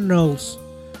Cardinals,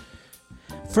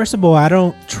 first of all, I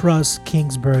don't trust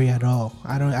Kingsbury at all.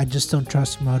 I just don't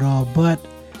trust him at all. But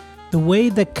the way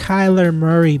that Kyler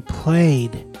Murray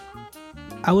played,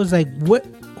 I was like, what?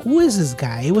 Who is this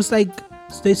guy? It was like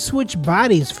they switched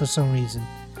bodies for some reason.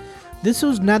 This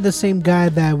was not the same guy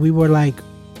that we were like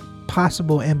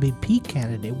possible MVP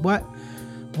candidate. What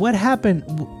happened?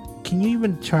 Can you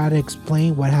even try to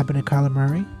explain what happened to Kyler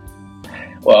Murray?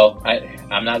 Well,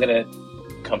 I'm not gonna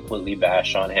completely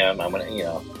bash on him.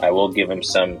 I will give him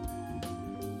some,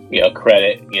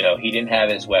 credit. He didn't have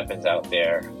his weapons out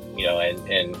there.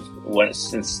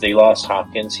 Since they lost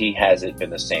Hopkins, he hasn't been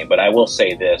the same. But I will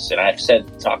say this, and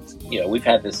we've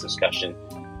had this discussion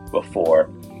before.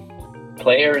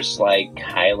 Players like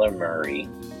Kyler Murray,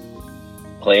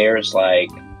 players like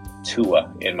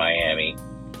Tua in Miami,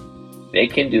 they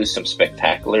can do some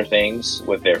spectacular things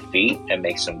with their feet and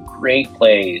make some great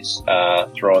plays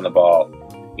throwing the ball,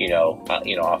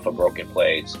 off of broken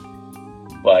plays.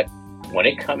 But when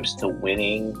it comes to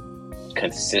winning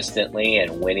consistently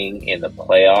and winning in the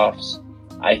playoffs,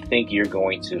 I think you're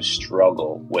going to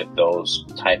struggle with those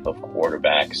type of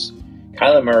quarterbacks.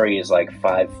 Kyler Murray is like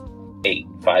 5'8",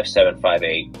 5'7",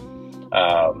 5'8",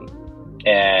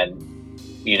 and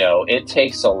it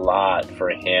takes a lot for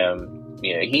him.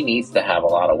 He needs to have a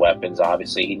lot of weapons.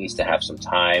 Obviously, he needs to have some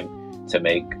time to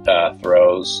make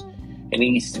throws, and he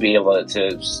needs to be able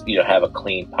to have a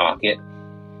clean pocket.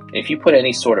 If you put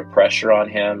any sort of pressure on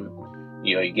him,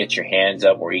 you get your hands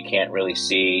up where he can't really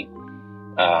see.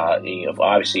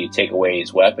 Obviously, you take away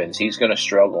his weapons, he's going to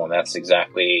struggle, and that's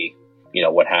exactly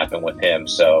what happened with him.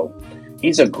 So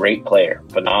he's a great player,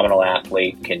 phenomenal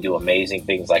athlete, can do amazing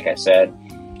things. Like I said,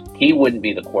 he wouldn't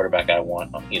be the quarterback I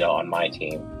want, on my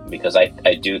team, because I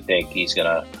do think he's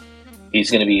gonna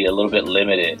be a little bit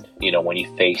limited, when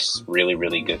you face really,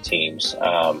 really good teams,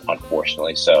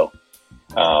 unfortunately. So,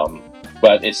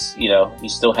 but it's he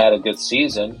still had a good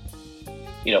season.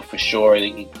 For sure,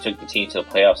 he took the team to the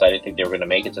playoffs. I didn't think they were going to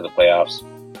make it to the playoffs.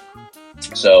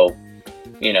 So,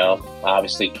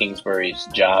 obviously Kingsbury's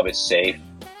job is safe.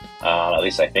 At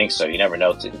least I think so. You never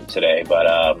know today, but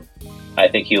I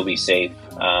think he'll be safe.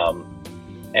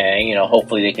 And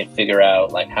hopefully they can figure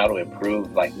out how to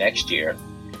improve next year,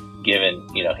 given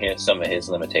some of his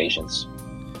limitations.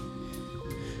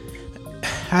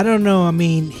 I don't know. I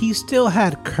mean, he still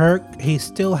had Kirk. He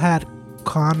still had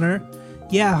Connor.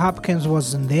 Yeah, Hopkins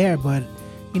wasn't there, but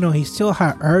he still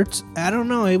had Ertz. I don't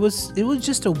know. It was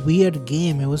just a weird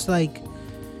game. It was like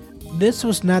this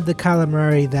was not the Kyler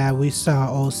Murray that we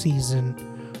saw all season,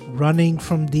 running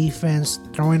from defense,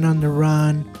 throwing on the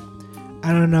run.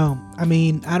 I don't know. I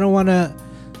mean, I don't want to,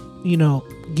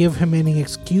 give him any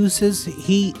excuses.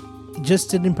 He just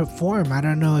didn't perform. I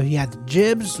don't know if he had the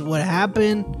jibs, what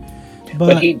happened.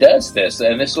 But he does this,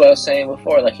 and this is what I was saying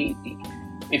before.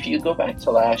 If you go back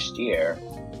to last year,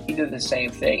 he did the same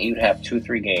thing. He would have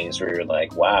 2-3 games where you're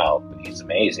like, wow, he's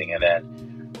amazing. And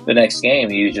then the next game,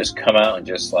 you just come out and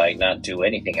just not do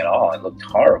anything at all. It looked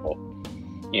horrible.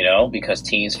 because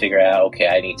teams figure out, okay,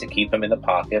 I need to keep him in the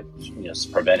pocket,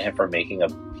 prevent him from making a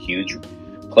huge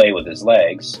play with his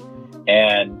legs,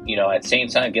 and at the same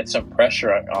time get some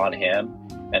pressure on him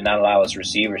and not allow his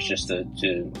receivers just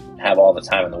to have all the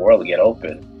time in the world to get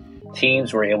open.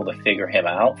 Teams were able to figure him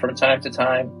out from time to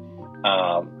time,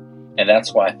 and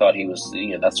that's why I thought he was.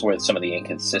 That's where some of the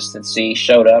inconsistency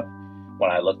showed up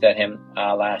when I looked at him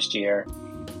last year.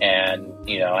 And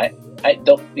I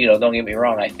don't get me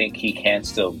wrong. I think he can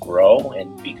still grow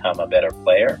and become a better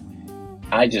player.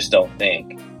 I just don't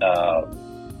think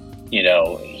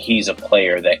he's a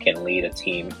player that can lead a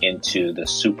team into the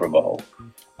Super Bowl.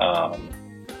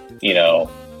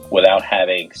 Without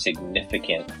having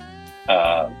significant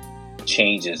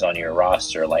changes on your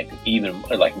roster,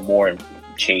 more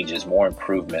changes, more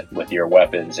improvement with your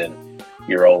weapons and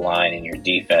your O-line and your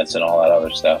defense and all that other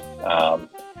stuff.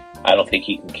 I don't think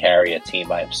he can carry a team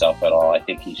by himself at all. I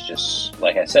think he's just,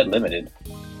 like I said, limited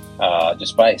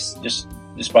just by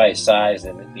his size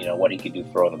and what he could do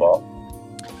throwing the ball.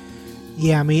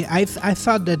 Yeah, I mean, I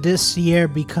thought that this year,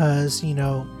 because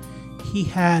he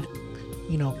had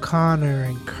Connor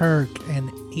and Kirk,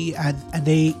 and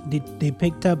they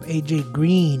picked up AJ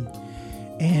Green,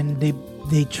 and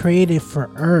they traded for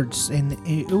Ertz, and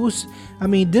it was, I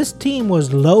mean, this team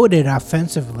was loaded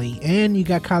offensively, and you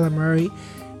got Kyler Murray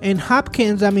and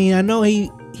Hopkins. I mean, I know he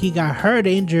got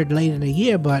injured late in the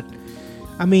year, but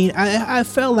I mean, I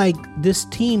felt like this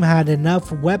team had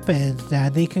enough weapons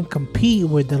that they can compete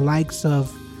with the likes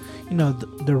of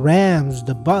the Rams,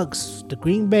 the Bucks, the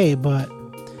Green Bay, but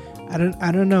I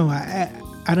don't know. I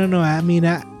don't know. I mean,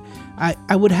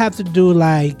 I would have to do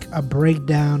like a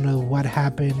breakdown of what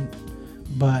happened,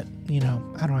 but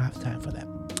I don't have time for that.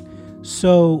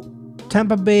 So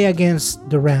Tampa Bay against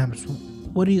the Rams.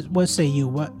 What say you?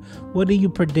 What do you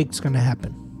predict is going to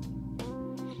happen?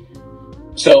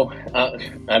 So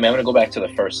I'm going to go back to the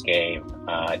first game.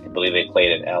 I believe they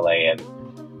played in LA, and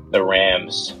the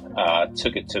Rams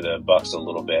took it to the Bucks a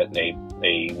little bit. They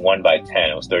won by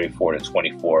 10. It was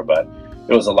 34-24, but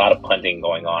there was a lot of punting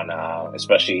going on,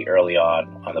 especially early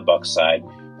on the Bucks side.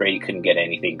 Brady couldn't get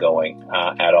anything going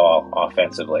at all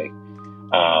offensively.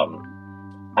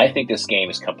 I think this game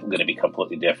is going to be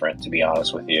completely different, to be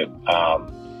honest with you.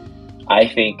 I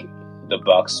think the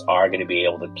Bucks are going to be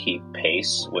able to keep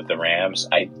pace with the Rams.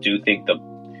 I do think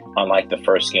unlike the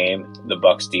first game, the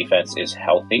Bucks defense is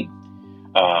healthy,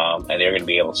 and they're going to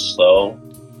be able to slow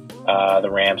the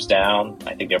Rams down.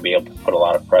 I think they'll be able to put a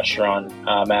lot of pressure on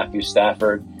Matthew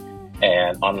Stafford.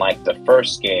 And unlike the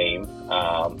first game,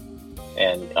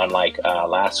 and unlike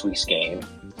last week's game,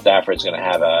 Stafford's going to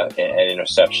have an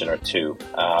interception or two,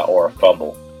 or a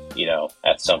fumble,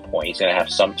 at some point. He's going to have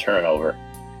some turnover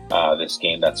this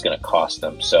game that's going to cost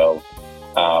them. So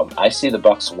I see the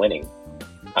Bucks winning.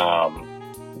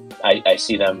 I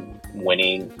see them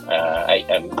winning.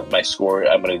 My score,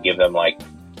 I'm going to give them like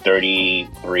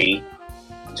 33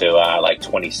 to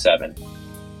 27.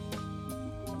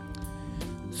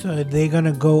 So they're going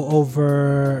to go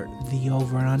over the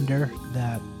over and under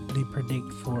that they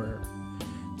predict for.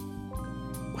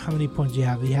 How many points do you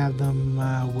have? You have them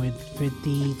with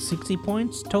 60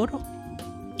 points total?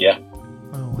 Yeah.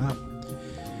 Oh, wow.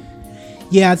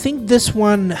 Yeah, I think this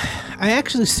one, I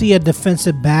actually see a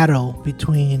defensive battle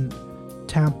between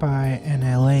Tampa and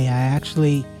LA. I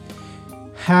actually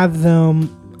have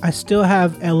them, I still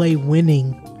have LA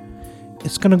winning.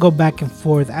 It's going to go back and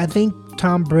forth. I think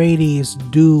Tom Brady is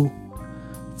due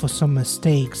for some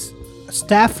mistakes.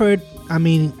 Stafford, I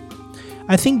mean,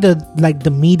 I think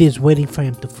the media is waiting for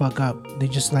him to fuck up. They're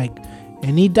just like,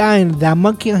 anytime, that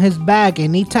monkey on his back,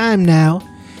 anytime now.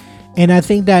 And I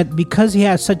think that because he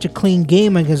had such a clean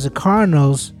game against the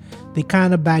Cardinals, they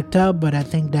kind of backed up. But I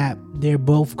think that they're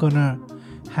both going to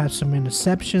have some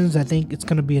interceptions. I think it's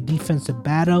going to be a defensive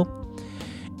battle.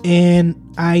 And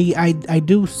I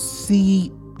do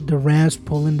see the Rams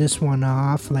pulling this one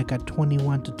off, like a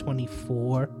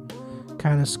 21-24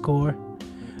 kind of score.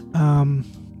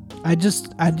 I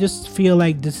just feel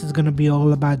like this is going to be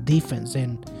all about defense.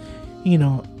 And,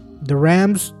 the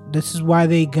Rams, this is why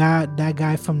they got that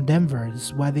guy from Denver. This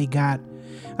is why they got,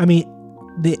 the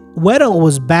Weddle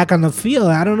was back on the field.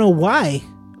 I don't know why.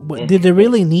 Did they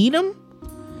really need him?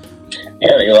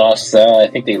 Yeah, they lost, I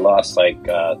think they lost like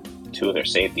two of their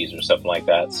safeties or something like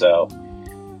that. So,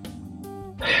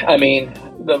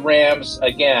 the Rams,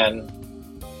 again,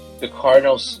 the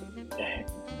Cardinals,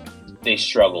 they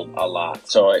struggled a lot.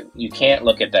 So you can't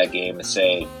look at that game and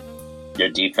say your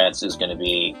defense is going to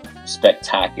be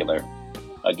spectacular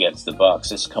against the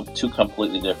Bucks. It's two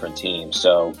completely different teams.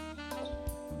 So,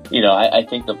 I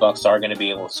think the Bucks are going to be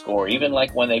able to score. Even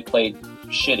like when they played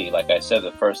shitty, like I said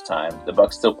the first time, the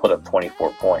Bucks still put up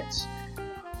 24 points.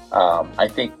 I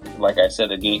think, like I said,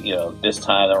 this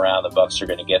time around, the Bucks are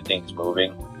going to get things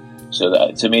moving. So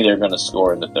that, to me, they're going to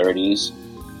score in the 30s.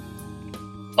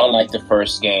 Unlike the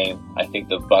first game, I think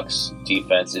the Bucks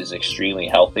defense is extremely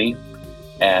healthy,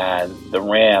 and the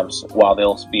Rams, while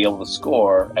they'll be able to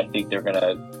score, I think they're going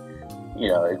to,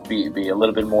 it'd be a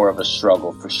little bit more of a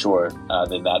struggle for sure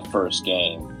than that first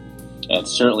game, and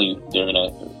certainly they're going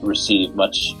to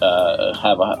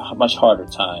have a much harder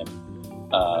time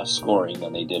scoring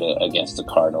than they did against the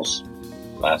Cardinals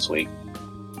last week.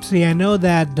 See, I know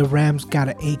that the Rams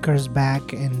got Akers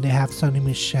back, and they have Sonny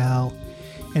Michel.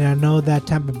 And I know that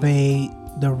Tampa Bay,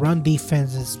 the run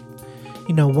defense is,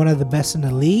 one of the best in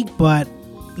the league. But,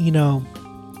 they're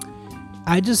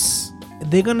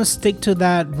going to stick to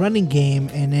that running game.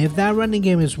 And if that running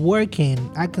game is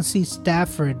working, I can see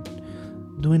Stafford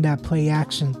doing that play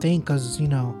action thing because,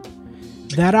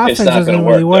 that offense doesn't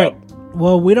really work.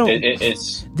 Well, we don't.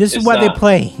 This is why they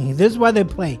play. This is why they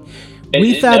play.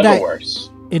 It never works.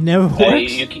 It never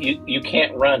works. You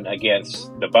can't run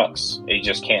against the Bucks. You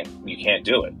just can't. You can't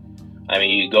do it. I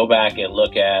mean, you go back and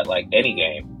look at like any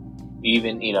game,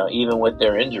 even with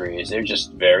their injuries, they're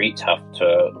just very tough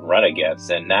to run against.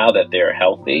 And now that they're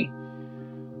healthy,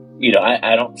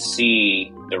 I don't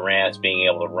see the Rams being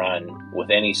able to run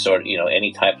with any sort of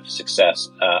any type of success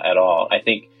at all. I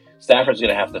think Stafford's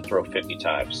going to have to throw 50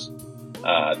 times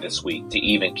this week to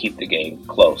even keep the game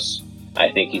close. I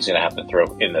think he's going to have to throw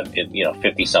in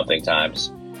 50-something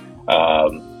times,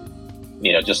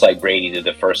 just like Brady did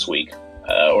the first week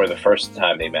or the first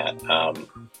time they met.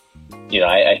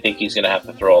 I think he's going to have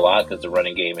to throw a lot because the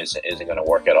running game isn't going to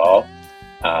work at all,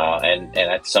 and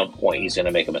at some point he's going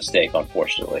to make a mistake,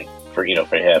 unfortunately for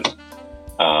him.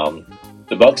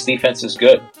 The Bucks defense is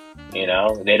good. They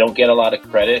don't get a lot of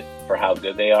credit for how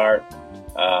good they are,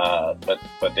 but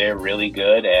they're really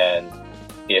good. And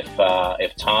if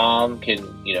Tom can,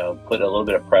 put a little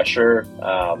bit of pressure,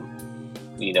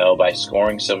 by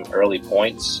scoring some early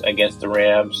points against the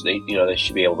Rams, they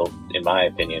should be able to, in my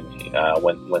opinion,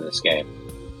 win this game.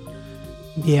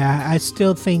 Yeah, I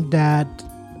still think that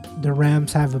the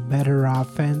Rams have a better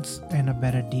offense and a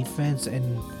better defense,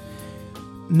 and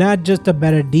not just a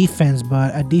better defense,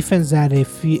 but a defense that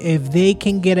if they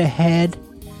can get ahead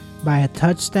by a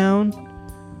touchdown,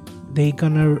 they're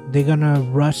gonna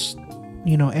rush.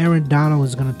 Aaron Donald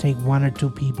is going to take one or two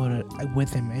people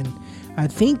with him. And I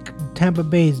think Tampa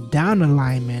Bay is down a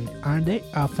lineman, aren't they?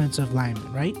 Offensive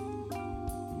lineman, right?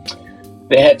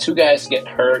 They had two guys get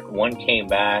hurt. One came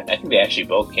back. I think they actually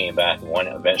both came back. One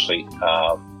eventually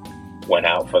went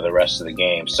out for the rest of the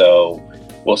game. So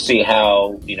we'll see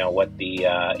how, what the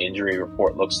injury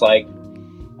report looks like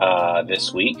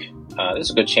this week. There's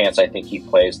a good chance I think he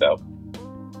plays, though.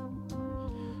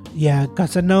 Yeah,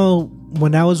 because I know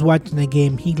when I was watching the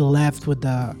game, he left with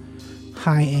a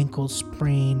high ankle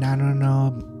sprain. I don't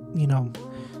know,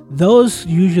 those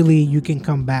usually you can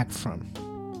come back from.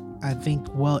 I think,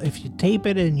 if you tape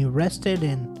it and you rest it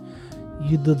and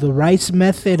you do the Rice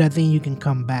method, I think you can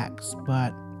come back.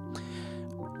 But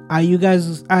are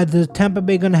the Tampa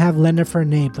Bay going to have Leonard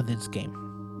Fournette for this game?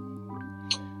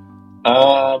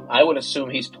 I would assume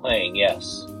he's playing,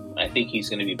 yes. I think he's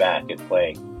going to be back and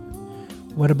playing.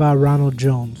 What about Ronald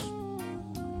Jones?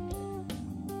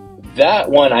 That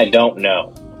one, I don't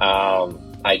know.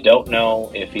 I don't know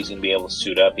if he's going to be able to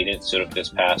suit up. He didn't suit up this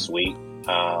past week.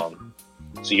 So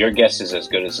your guess is as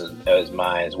good as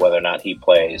mine as whether or not he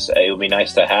plays. It would be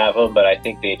nice to have him, but I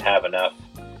think they'd have enough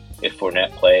if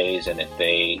Fournette plays and if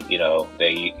they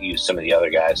use some of the other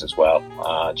guys as well,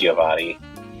 Giovanni,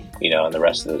 and the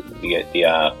rest of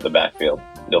the backfield.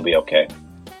 They'll be okay.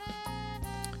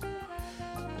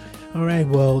 All right,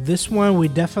 well, this one we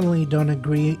definitely don't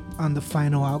agree on the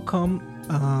final outcome.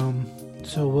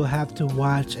 So we'll have to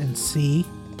watch and see.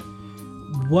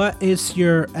 What is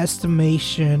your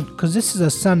estimation? Because this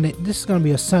is going to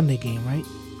be a Sunday game, right?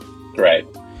 Right.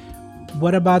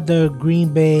 What about the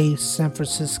Green Bay San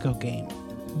Francisco game?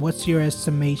 What's your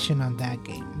estimation on that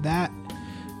game?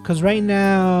 Because right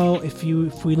now, if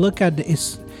we look at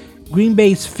Green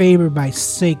Bay's favored by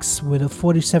 6 with a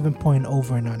 47-point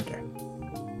over and under.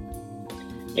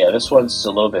 Yeah, this one's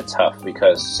a little bit tough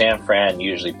because San Fran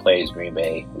usually plays Green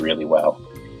Bay really well.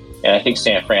 And I think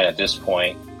San Fran at this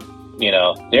point,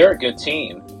 they're a good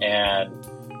team and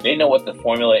they know what the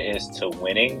formula is to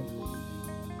winning.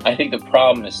 I think the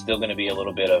problem is still going to be a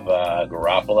little bit of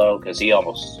Garoppolo because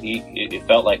it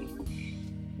felt like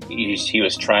he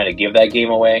was trying to give that game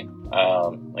away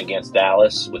against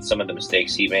Dallas with some of the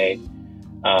mistakes he made.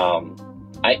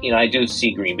 I do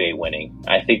see Green Bay winning.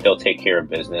 I think they'll take care of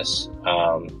business.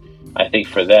 I think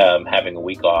for them, having a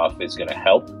week off is going to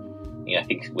help. I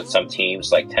think with some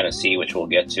teams like Tennessee, which we'll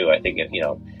get to, I think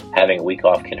having a week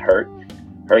off can hurt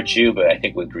you. But I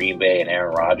think with Green Bay and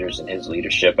Aaron Rodgers and his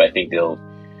leadership, I think they'll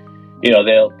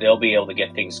be able to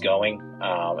get things going,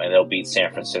 and they'll beat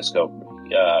San Francisco.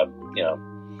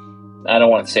 I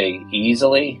don't want to say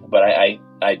easily, but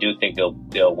I do think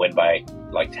they'll win by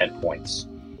like 10 points.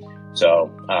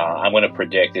 So I'm going to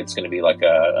predict it's going to be like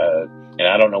and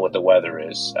I don't know what the weather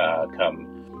is.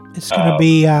 It's going to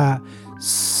be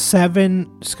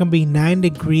 7. It's going to be 9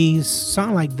 degrees,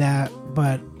 something like that.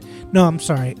 But no, I'm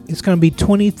sorry. It's going to be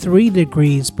 23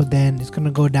 degrees, but then it's going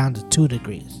to go down to 2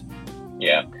 degrees.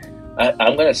 Yeah,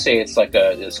 I'm going to say it's going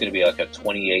to be like a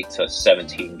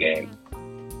 28-17 game.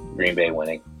 Green Bay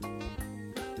winning.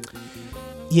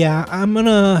 Yeah, I'm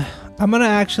gonna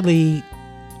actually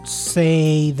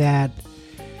say that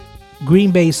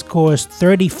Green Bay scores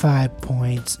 35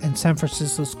 points and San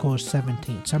Francisco scores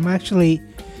 17. So I'm actually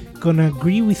gonna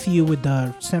agree with you with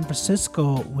the San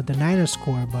Francisco with the Niners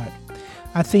score, but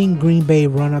I think Green Bay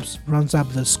runs up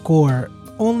the score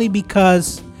only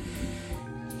because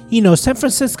San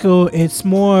Francisco, it's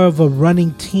more of a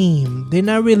running team. They're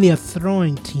not really a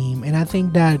throwing team. And I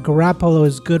think that Garoppolo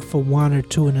is good for 1 or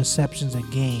 2 interceptions a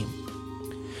game.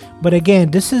 But again,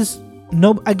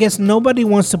 I guess nobody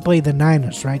wants to play the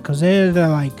Niners, right? Because they're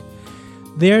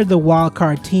the wild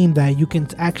card team that you can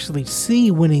actually see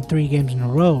winning 3 games in a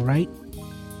row, right?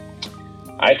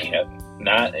 I can't.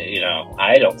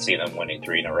 I don't see them winning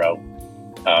 3 in a row.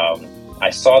 I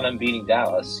saw them beating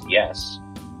Dallas, yes.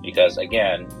 Because,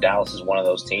 again, Dallas is one of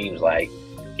those teams, like,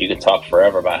 you could talk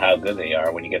forever about how good they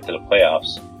are. When you get to the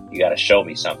playoffs, you got to show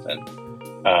me something.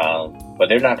 But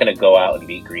they're not going to go out and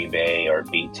beat Green Bay or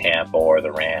beat Tampa or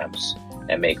the Rams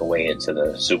and make a way into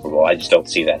the Super Bowl. I just don't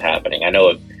see that happening. I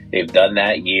know they've done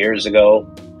that years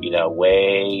ago,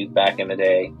 way back in the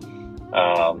day.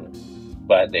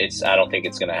 But I don't think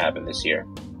it's going to happen this year.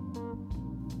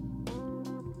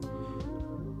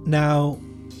 Now,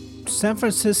 San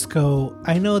Francisco,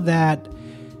 I know that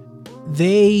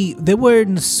they were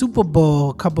in the Super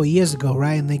Bowl a couple of years ago,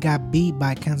 right? And they got beat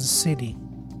by Kansas City.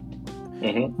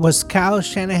 Mm-hmm. Was Kyle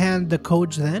Shanahan the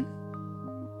coach then?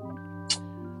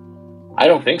 I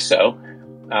don't think so.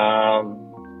 I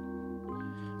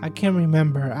can't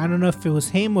remember. I don't know if it was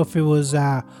him or if it was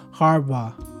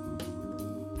Harbaugh.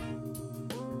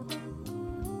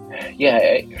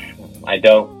 Yeah, I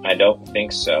don't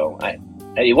think so.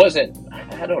 It wasn't.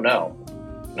 I don't know.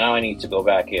 Now I need to go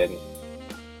back in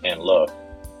and look.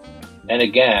 And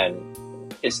again,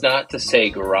 it's not to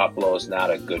say Garoppolo is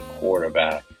not a good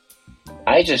quarterback.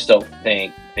 I just don't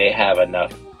think they have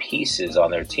enough pieces on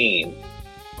their team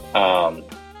to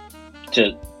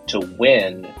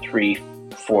win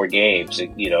 3-4 games,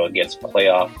 against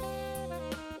playoff,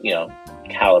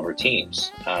 caliber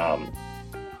teams.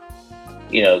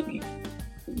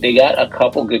 They got a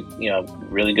couple good,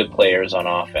 really good players on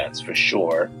offense for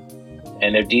sure.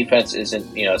 And their defense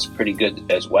isn't, it's pretty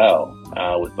good as well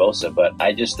with Bosa. But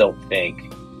I just don't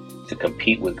think to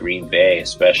compete with Green Bay,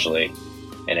 especially,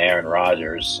 and Aaron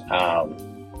Rodgers,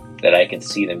 that I can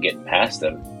see them getting past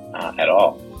them at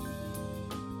all.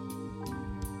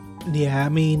 Yeah, I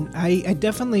mean, I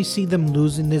definitely see them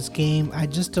losing this game. I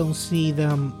just don't see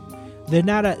them. They're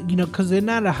not because they're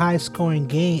not a high-scoring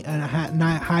game,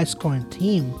 not high-scoring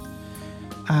team.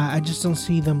 I just don't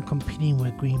see them competing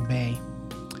with Green Bay.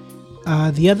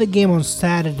 The other game on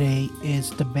Saturday is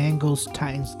the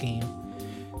Bengals-Titans game.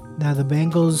 Now,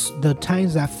 the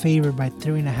Titans are favored by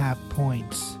 3.5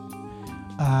 points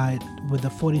with a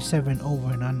 47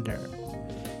 over and under.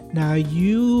 Now,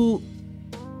 you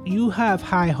have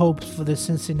high hopes for the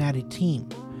Cincinnati team,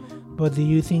 but do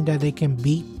you think that they can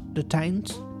beat the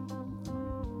Titans?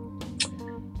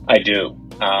 I do.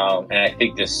 And I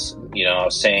think this, I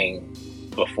was saying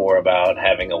before about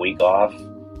having a week off,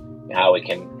 how it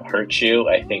can hurt you.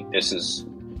 I think this is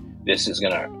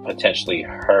going to potentially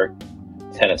hurt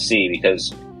Tennessee,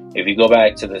 because if you go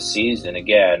back to the season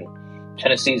again,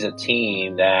 Tennessee's a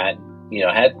team that,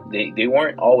 they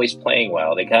weren't always playing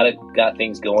well. They kind of got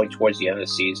things going towards the end of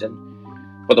the season.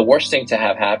 But the worst thing to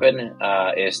have happen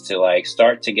is to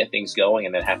start to get things going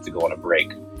and then have to go on a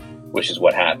break, which is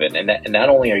what happened. And not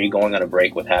only are you going on a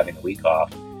break with having a week off,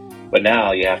 but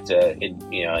now you have to,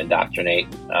 indoctrinate,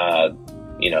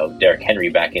 Derrick Henry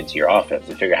back into your offense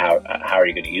to figure out how are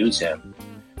you going to use him,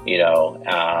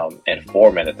 and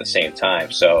Foreman at the same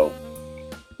time. So,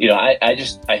 I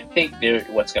think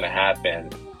what's going to happen,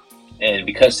 and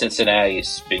because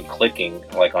Cincinnati's been clicking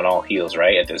on all heels,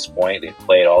 right? At this point, they've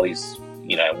played all these,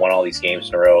 won all these games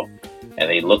in a row, and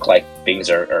they look like things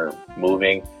are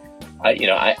moving.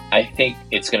 I think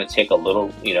it's going to take a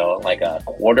little, like a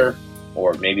quarter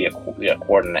or maybe a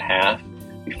quarter and a half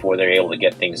before they're able to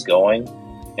get things going.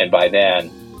 And by then,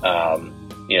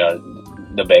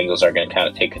 the Bengals are going to kind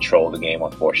of take control of the game,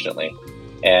 unfortunately.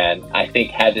 And I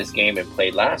think had this game been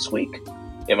played last week,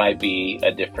 it might be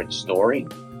a different story.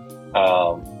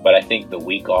 But I think the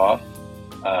week off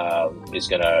is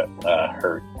going to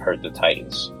hurt the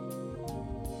Titans.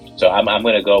 So I'm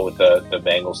going to go with the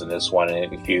Bengals in this one.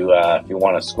 And if you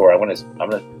want to score, I'm going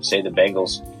to say the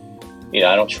Bengals.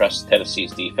 I don't trust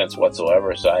Tennessee's defense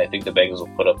whatsoever, so I think the Bengals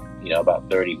will put up about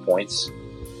 30 points.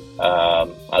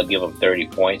 I'll give them 30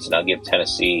 points, and I'll give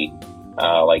Tennessee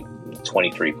like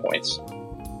 23 points.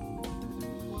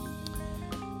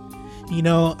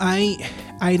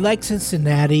 I like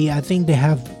Cincinnati. I think they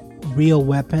have real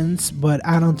weapons, but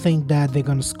I don't think that they're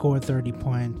going to score 30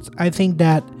 points. I think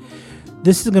that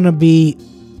this is going to be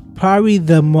probably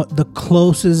the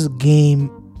closest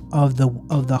game of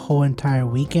the whole entire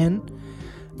weekend.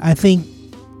 I think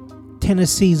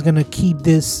Tennessee is going to keep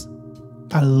this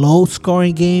a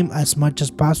low-scoring game as much as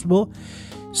possible.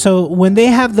 So when they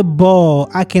have the ball,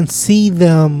 I can see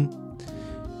them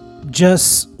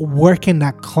just working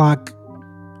that clock,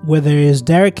 whether it's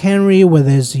Derrick Henry, whether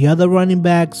it's the other running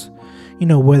backs,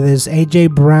 whether it's A.J.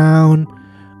 Brown.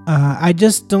 I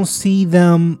just don't see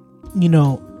them,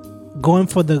 going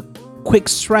for the quick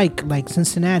strike like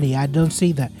Cincinnati. I don't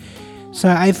see that. So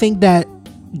I think that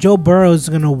Joe Burrow is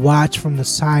going to watch from the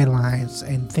sidelines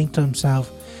and think to himself,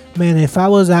 man, if I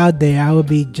was out there, I would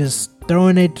be just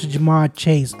throwing it to Jamar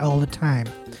Chase all the time.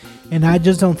 And I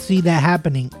just don't see that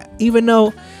happening. Even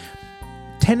though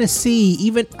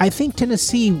I think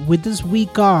Tennessee with this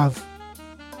week off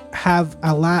have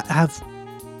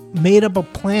made up a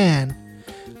plan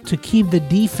to keep the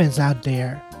defense out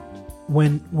there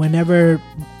whenever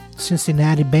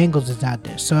Cincinnati Bengals is out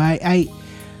there. So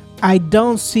I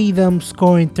don't see them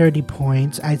scoring 30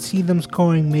 points. I see them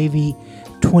scoring maybe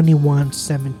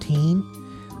 21-17.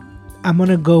 I'm going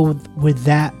to go with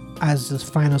that as the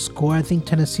final score. I think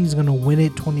Tennessee is going to win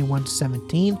it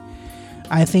 21-17.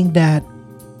 I think that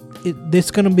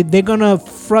they're going to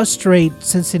frustrate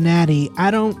Cincinnati.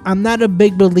 I'm not a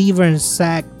big believer in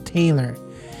Zach Taylor.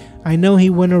 I know he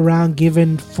went around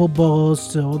giving footballs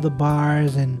to all the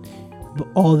bars and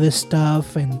all this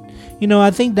stuff, and I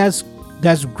think that's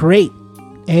great.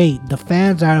 Hey, the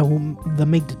fans are who that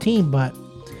make the team, but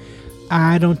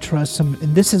I don't trust them.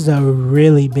 And this is a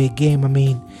really big game. I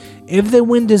mean, if they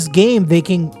win this game, they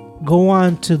can go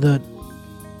on to the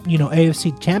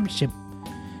AFC Championship.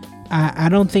 I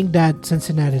don't think that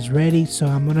Cincinnati is ready, so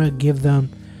I'm gonna give them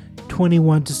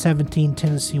 21-17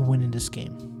 Tennessee winning this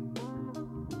game.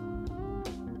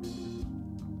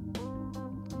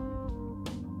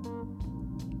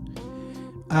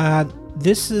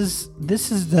 This is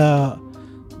the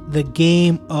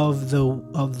game of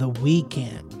the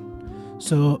weekend.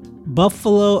 So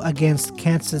Buffalo against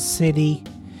Kansas City.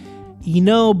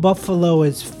 Buffalo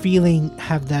is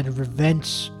have that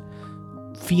revenge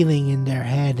feeling in their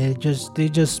head. They're just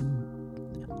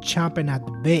chomping at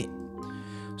the bit.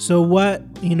 So what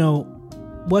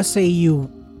say you?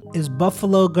 Is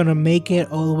Buffalo gonna make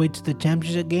it all the way to the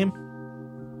championship game?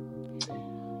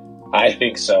 I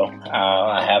think so.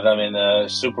 I have them in the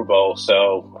Super Bowl,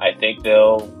 so I think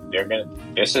they're gonna.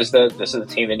 This is the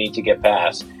team they need to get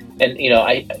past. And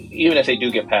even if they do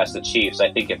get past the Chiefs,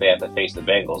 I think if they have to face the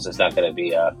Bengals, it's not going to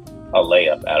be a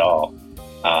layup at all.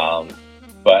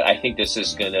 But I think this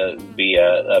is going to be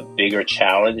a bigger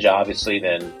challenge, obviously,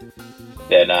 than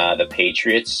the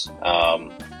Patriots.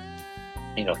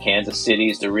 Kansas City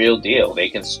is the real deal. They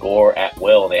can score at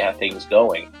will. They have things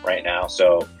going right now.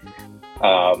 So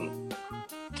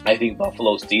I think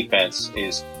Buffalo's defense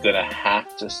is going to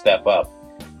have to step up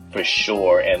for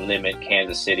sure and limit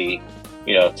Kansas City,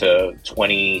 to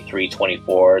 23,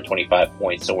 24, 25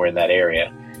 points, somewhere in that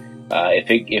area.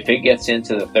 If it gets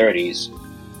into the 30s,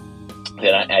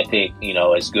 then I think,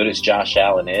 as good as Josh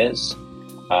Allen is,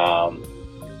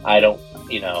 I don't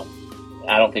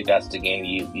think that's the game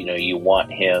you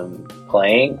want him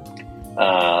playing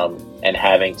and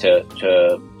having to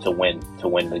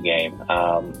win the game.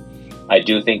 I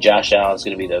do think Josh Allen is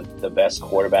going to be the best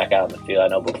quarterback out in the field. I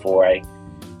know before I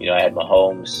had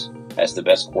Mahomes as the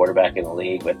best quarterback in the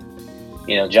league, but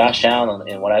Josh Allen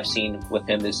and what I've seen with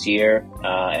him this year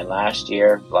and last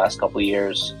year, the last couple of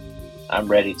years, I'm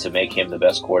ready to make him the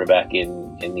best quarterback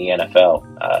in the NFL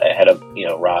ahead of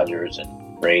Rodgers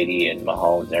and Brady and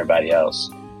Mahomes and everybody else.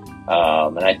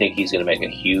 And I think he's going to make a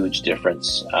huge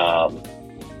difference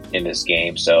in this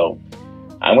game. So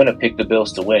I'm going to pick the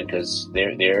Bills to win because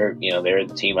they're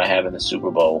the team I have in the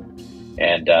Super Bowl,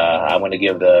 and I'm going to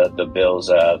give the Bills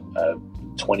a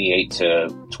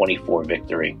 28-24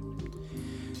 victory.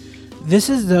 This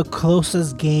is the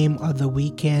closest game of the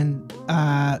weekend.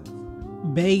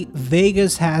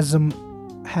 Vegas has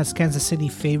Kansas City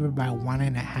favored by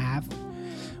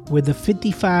 1.5, with the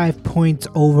 55 points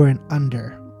over and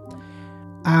under.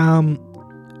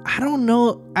 I don't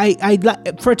know.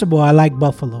 First of all, I like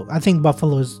Buffalo. I think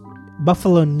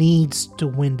Buffalo needs to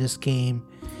win this game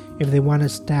if they want to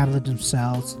establish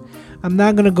themselves. I'm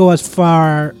not gonna go as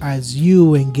far as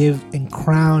you and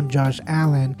crown Josh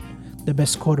Allen the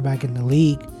best quarterback in the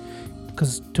league,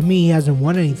 because to me he hasn't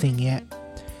won anything yet.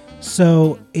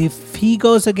 So if he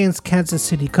goes against Kansas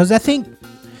City, because I think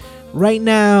right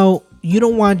now you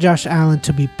don't want Josh Allen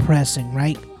to be pressing,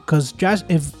 right? Because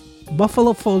if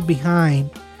Buffalo falls behind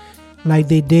like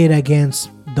they did against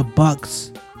the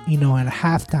Bucks, at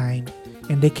halftime,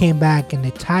 and they came back and they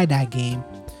tied that game,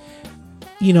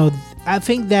 I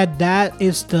think that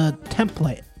is the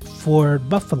template for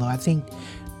Buffalo. I think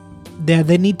that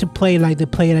they need to play like they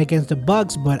played against the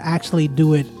Bucks, but actually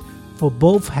do it for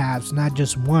both halves, not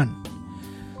just one.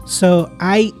 So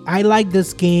I like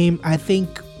this game. I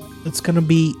think it's going to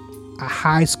be a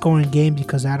high scoring game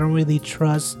because I don't really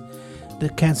trust the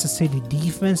Kansas City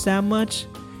defense that much.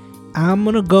 I'm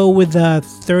going to go with a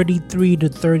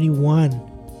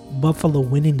 33-31 Buffalo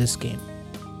winning this game.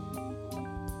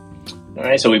 All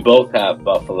right, so we both have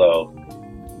Buffalo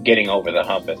getting over the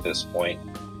hump at this point.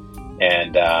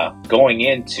 And going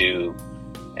into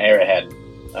Arrowhead,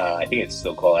 I think it's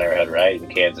still called Arrowhead, right, in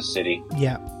Kansas City.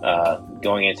 Yeah.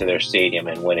 Going into their stadium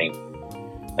and winning,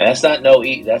 and that's not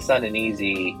an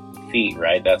easy feat,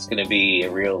 right? That's going to be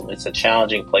it's a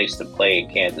challenging place to play in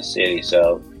Kansas City.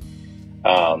 So,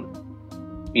 I'm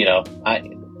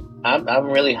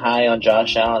really high on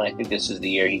Josh Allen. I think this is the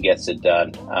year he gets it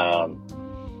done.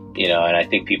 And I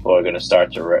think people are going to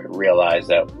start to realize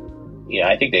that.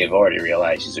 I think they've already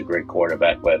realized he's a great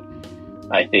quarterback, but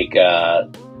I think,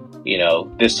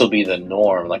 this will be the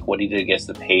norm. Like what he did against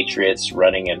the Patriots,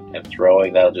 running and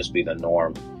throwing, that'll just be the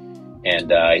norm.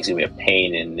 And he's going to be a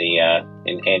pain in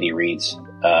Andy Reid's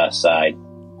side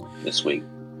this week.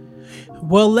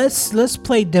 Well, let's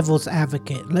play devil's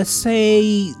advocate. Let's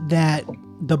say that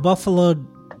the Buffalo,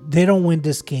 they don't win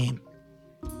this game.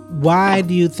 Why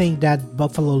do you think that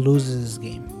Buffalo loses this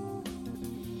game?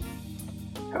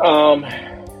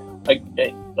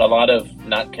 A lot of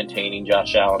not containing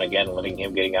Josh Allen again, letting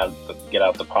him get out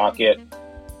the pocket,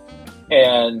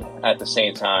 and at the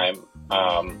same time,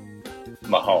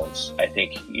 Mahomes. I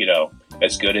think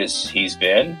as good as he's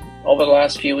been over the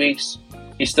last few weeks,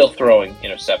 he's still throwing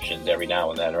interceptions every now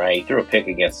and then. Right? He threw a pick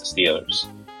against the Steelers.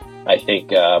 I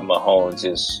think Mahomes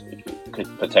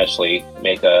could potentially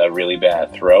make a really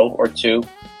bad throw or two.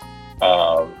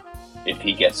 If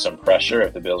he gets some pressure,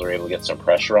 if the Bills are able to get some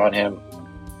pressure on him,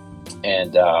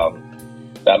 and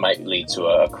that might lead to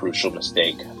a crucial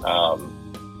mistake.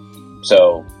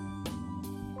 So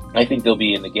I think they'll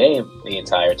be in the game the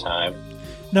entire time.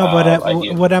 No, but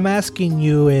what I'm asking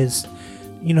you is,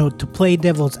 to play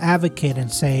devil's advocate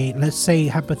and say, let's say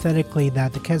hypothetically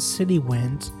that the Kansas City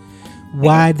wins.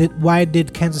 Why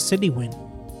did Kansas City win?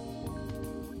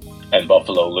 And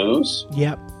Buffalo lose?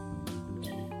 Yep.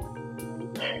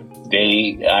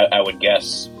 I would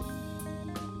guess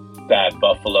that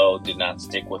Buffalo did not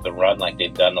stick with the run like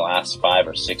they've done the last 5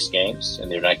 or 6 games, and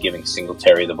they're not giving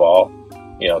Singletary the ball,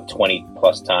 20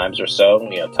 plus times or so,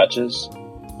 touches.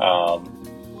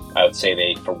 I would say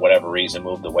they, for whatever reason,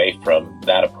 moved away from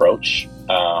that approach.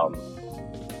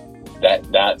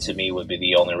 That to me would be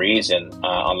the only reason,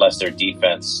 unless their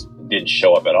defense didn't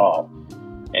show up at all.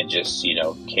 And just,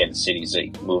 Kansas City's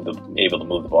able to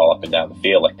move the ball up and down the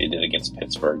field like they did against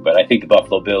Pittsburgh. But I think the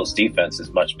Buffalo Bills defense is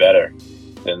much better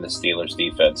than the Steelers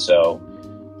defense. So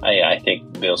I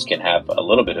think the Bills can have a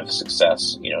little bit of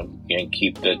success, and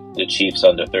keep the Chiefs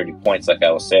under 30 points, like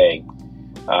I was saying.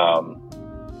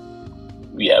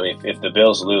 If the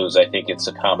Bills lose, I think it's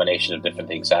a combination of different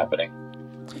things happening.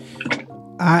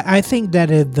 I think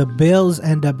that if the Bills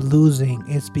end up losing,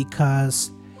 it's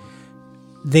because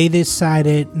they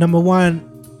decided, number one,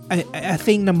 I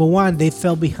think they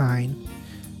fell behind.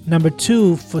 Number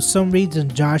two, for some reason,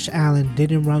 Josh Allen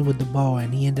didn't run with the ball,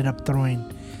 and he ended up throwing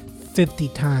 50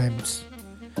 times.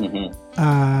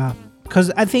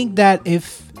 Because I think that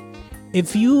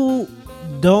if you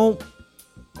don't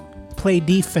play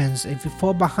defense, if you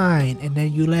fall behind, and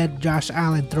then you let Josh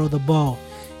Allen throw the ball,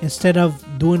 instead of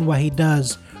doing what he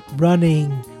does,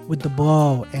 running with the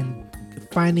ball and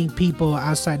finding people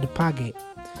outside the pocket,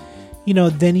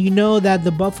 then you know that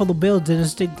the Buffalo Bills didn't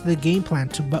stick to the game plan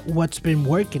to but what's been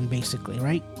working, basically,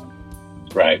 right?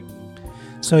 Right.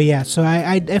 So yeah, so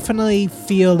I definitely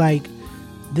feel like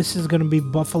this is gonna be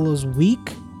Buffalo's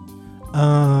week.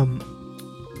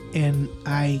 And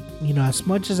I, as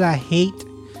much as I hate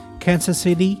Kansas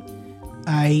City,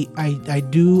 I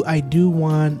do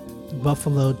want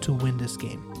Buffalo to win this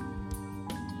game.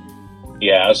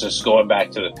 Yeah, I was just going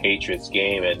back to the Patriots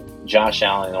game, and Josh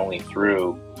Allen only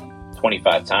threw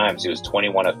 25 times. He was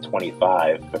 21 of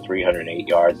 25 for 308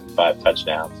 yards and 5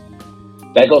 touchdowns.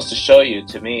 That goes to show you,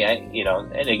 to me, and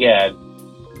again,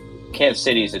 Kansas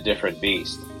City is a different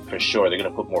beast for sure. They're going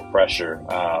to put more pressure,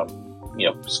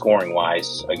 scoring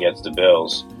wise against the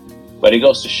Bills. But it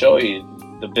goes to show you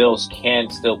the Bills can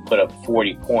still put up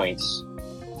 40 points,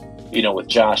 with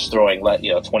Josh throwing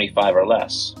 25 or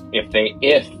less. If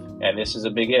and this is a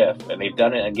big if, and they've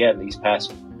done it again these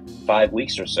past 5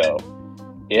 weeks or so,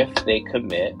 if they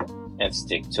commit and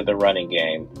stick to the running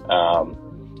game,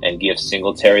 and give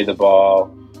Singletary the ball,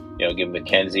 give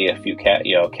McKenzie a few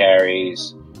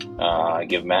carries,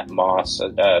 give Matt Moss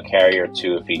a carry or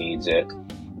two if he needs it.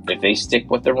 If they stick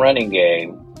with the running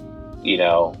game,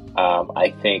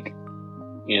 I think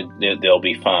they'll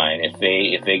be fine. If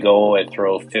they go and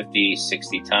throw 50,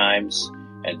 60 times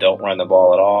and don't run the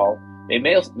ball at all, they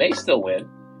may still win,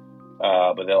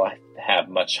 but they'll have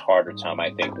much harder time,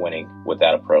 I think, winning with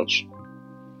that approach.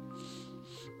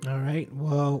 All right.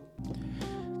 Well,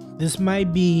 this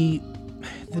might be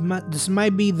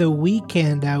the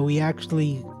weekend that we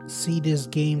actually see these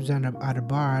games at a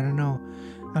bar. I don't know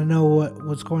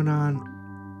what's going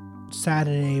on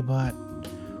Saturday, but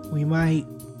we might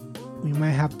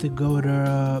have to go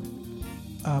to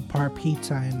Par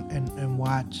Pizza and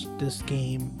watch this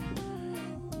game.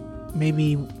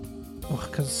 Maybe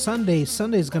because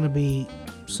Sunday's gonna be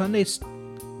Sunday's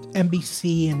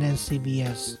NBC and then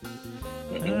CBS.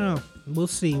 I don't know. We'll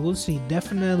see.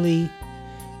 Definitely,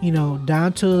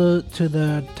 down to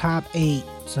the top 8.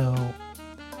 So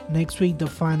next week the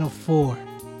final 4,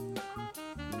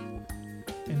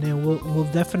 and then we'll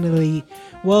definitely.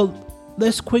 Well,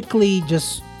 let's quickly,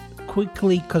 because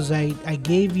I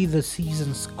gave you the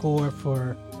season score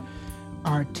for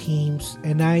our teams,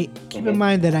 and I keep in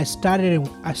mind that I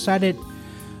started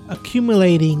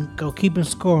accumulating or keeping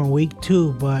score in week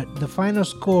 2, but the final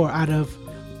score out of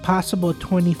possible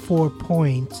 24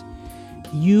 points,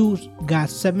 you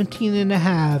got 17 and a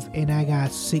half, and I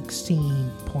got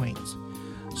 16 points.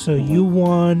 So you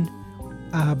won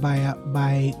by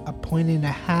a point and a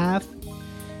half,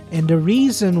 and the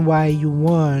reason why you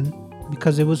won,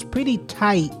 because it was pretty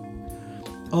tight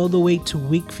all the way to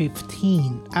week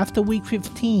 15. After week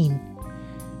 15,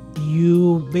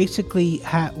 you basically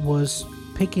was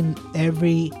picking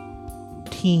every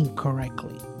team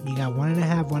correctly. You got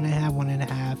 1.5, 1.5,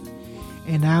 1.5,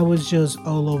 and I was just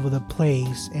all over the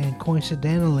place. And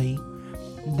coincidentally,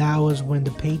 that was when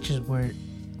the Patriots were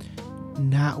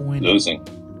not winning,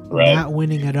 not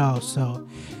winning at all. So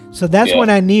that's when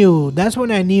I knew. That's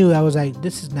when I knew. I was like,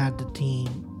 this is not the team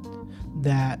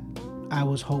that I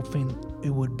was hoping it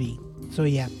would be. So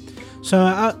yeah. So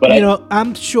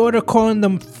I'm short of calling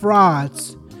them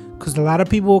frauds, because a lot of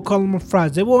people will call them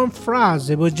frauds. They weren't frauds.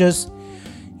 They were just,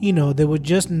 they were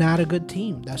just not a good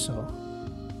team. That's all.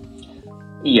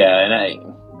 Yeah, and I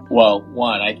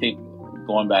think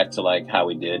going back to like how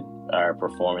we did our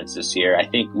performance this year, I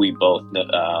think we both,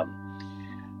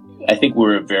 I think we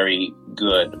were very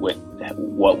good with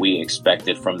what we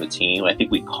expected from the team. I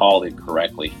think we called it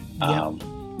correctly. Yeah.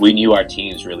 We knew our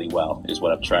teams really well, is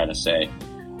what I'm trying to say.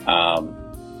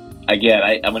 Again,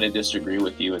 I'm going to disagree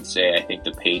with you and say I think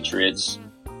the Patriots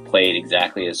played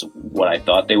exactly as what I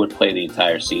thought they would play the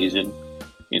entire season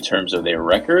in terms of their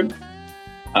record.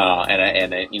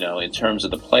 And in terms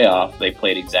of the playoff, they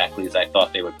played exactly as I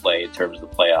thought they would play in terms of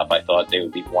the playoff. I thought they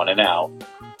would be 1-out,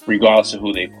 regardless of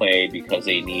who they played, because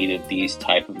they needed these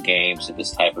type of games and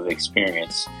this type of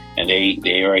experience. And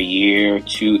they are a year,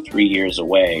 2, 3 years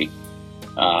away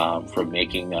from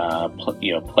making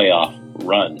playoff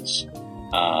runs.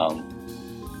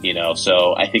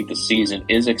 So I think the season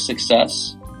is a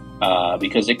success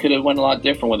because it could have went a lot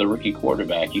different with a rookie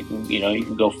quarterback. You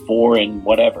can go 4 and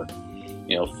whatever,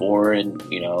 4 and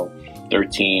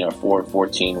 13 or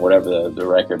 4-14, whatever the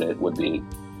record it would be.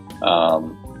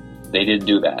 They didn't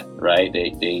do that, right?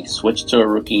 They switched to a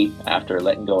rookie after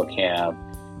letting go of Cam,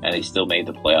 and they still made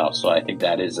the playoffs. So I think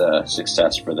that is a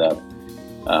success for them.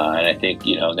 And I think,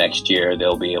 next year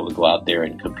they'll be able to go out there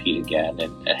and compete again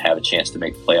and have a chance to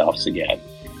make playoffs again.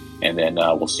 And then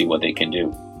we'll see what they can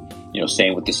do.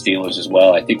 Same with the Steelers as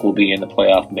well. I think we'll be in the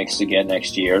playoff mix again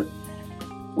next year.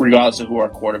 regardless of who our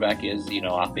quarterback is,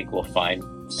 I think we'll find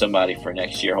somebody for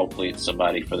next year. Hopefully it's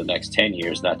somebody for the next 10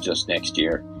 years, not just next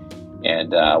year.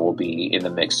 And we'll be in the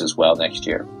mix as well next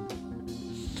year.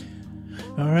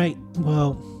 All right.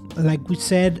 Well, like we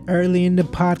said early in the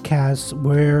podcast,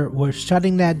 we're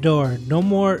shutting that door. No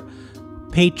more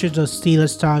Patriots or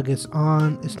Steelers talk. It's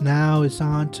on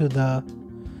to the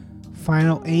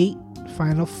final 8,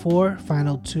 final 4,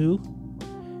 final 2.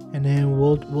 And then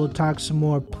we'll talk some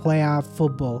more playoff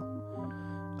football.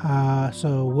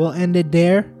 So we'll end it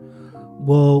there.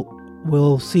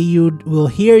 We'll see you. We'll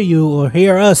hear you or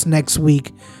hear us next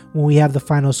week when we have the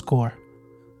final score.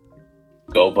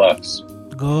 Go Bucks.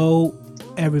 Go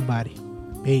everybody.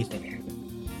 Peace.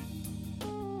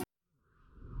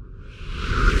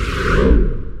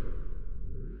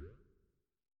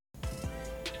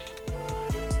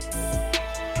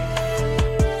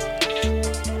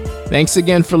 Thanks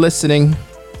again for listening.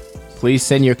 Please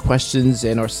send your questions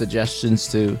and or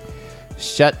suggestions to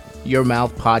Shut Your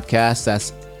Mouth Podcast.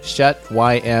 That's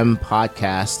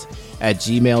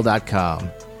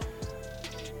shutympodcast@gmail.com.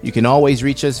 You can always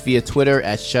reach us via Twitter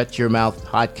at Shut Your Mouth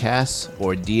Podcast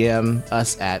or DM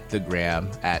us at the gram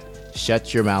at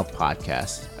Shut Your Mouth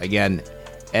Podcast. Again,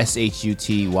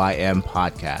 SHUTYM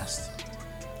Podcast.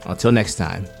 Until next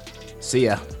time, see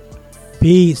ya.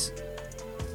 Peace.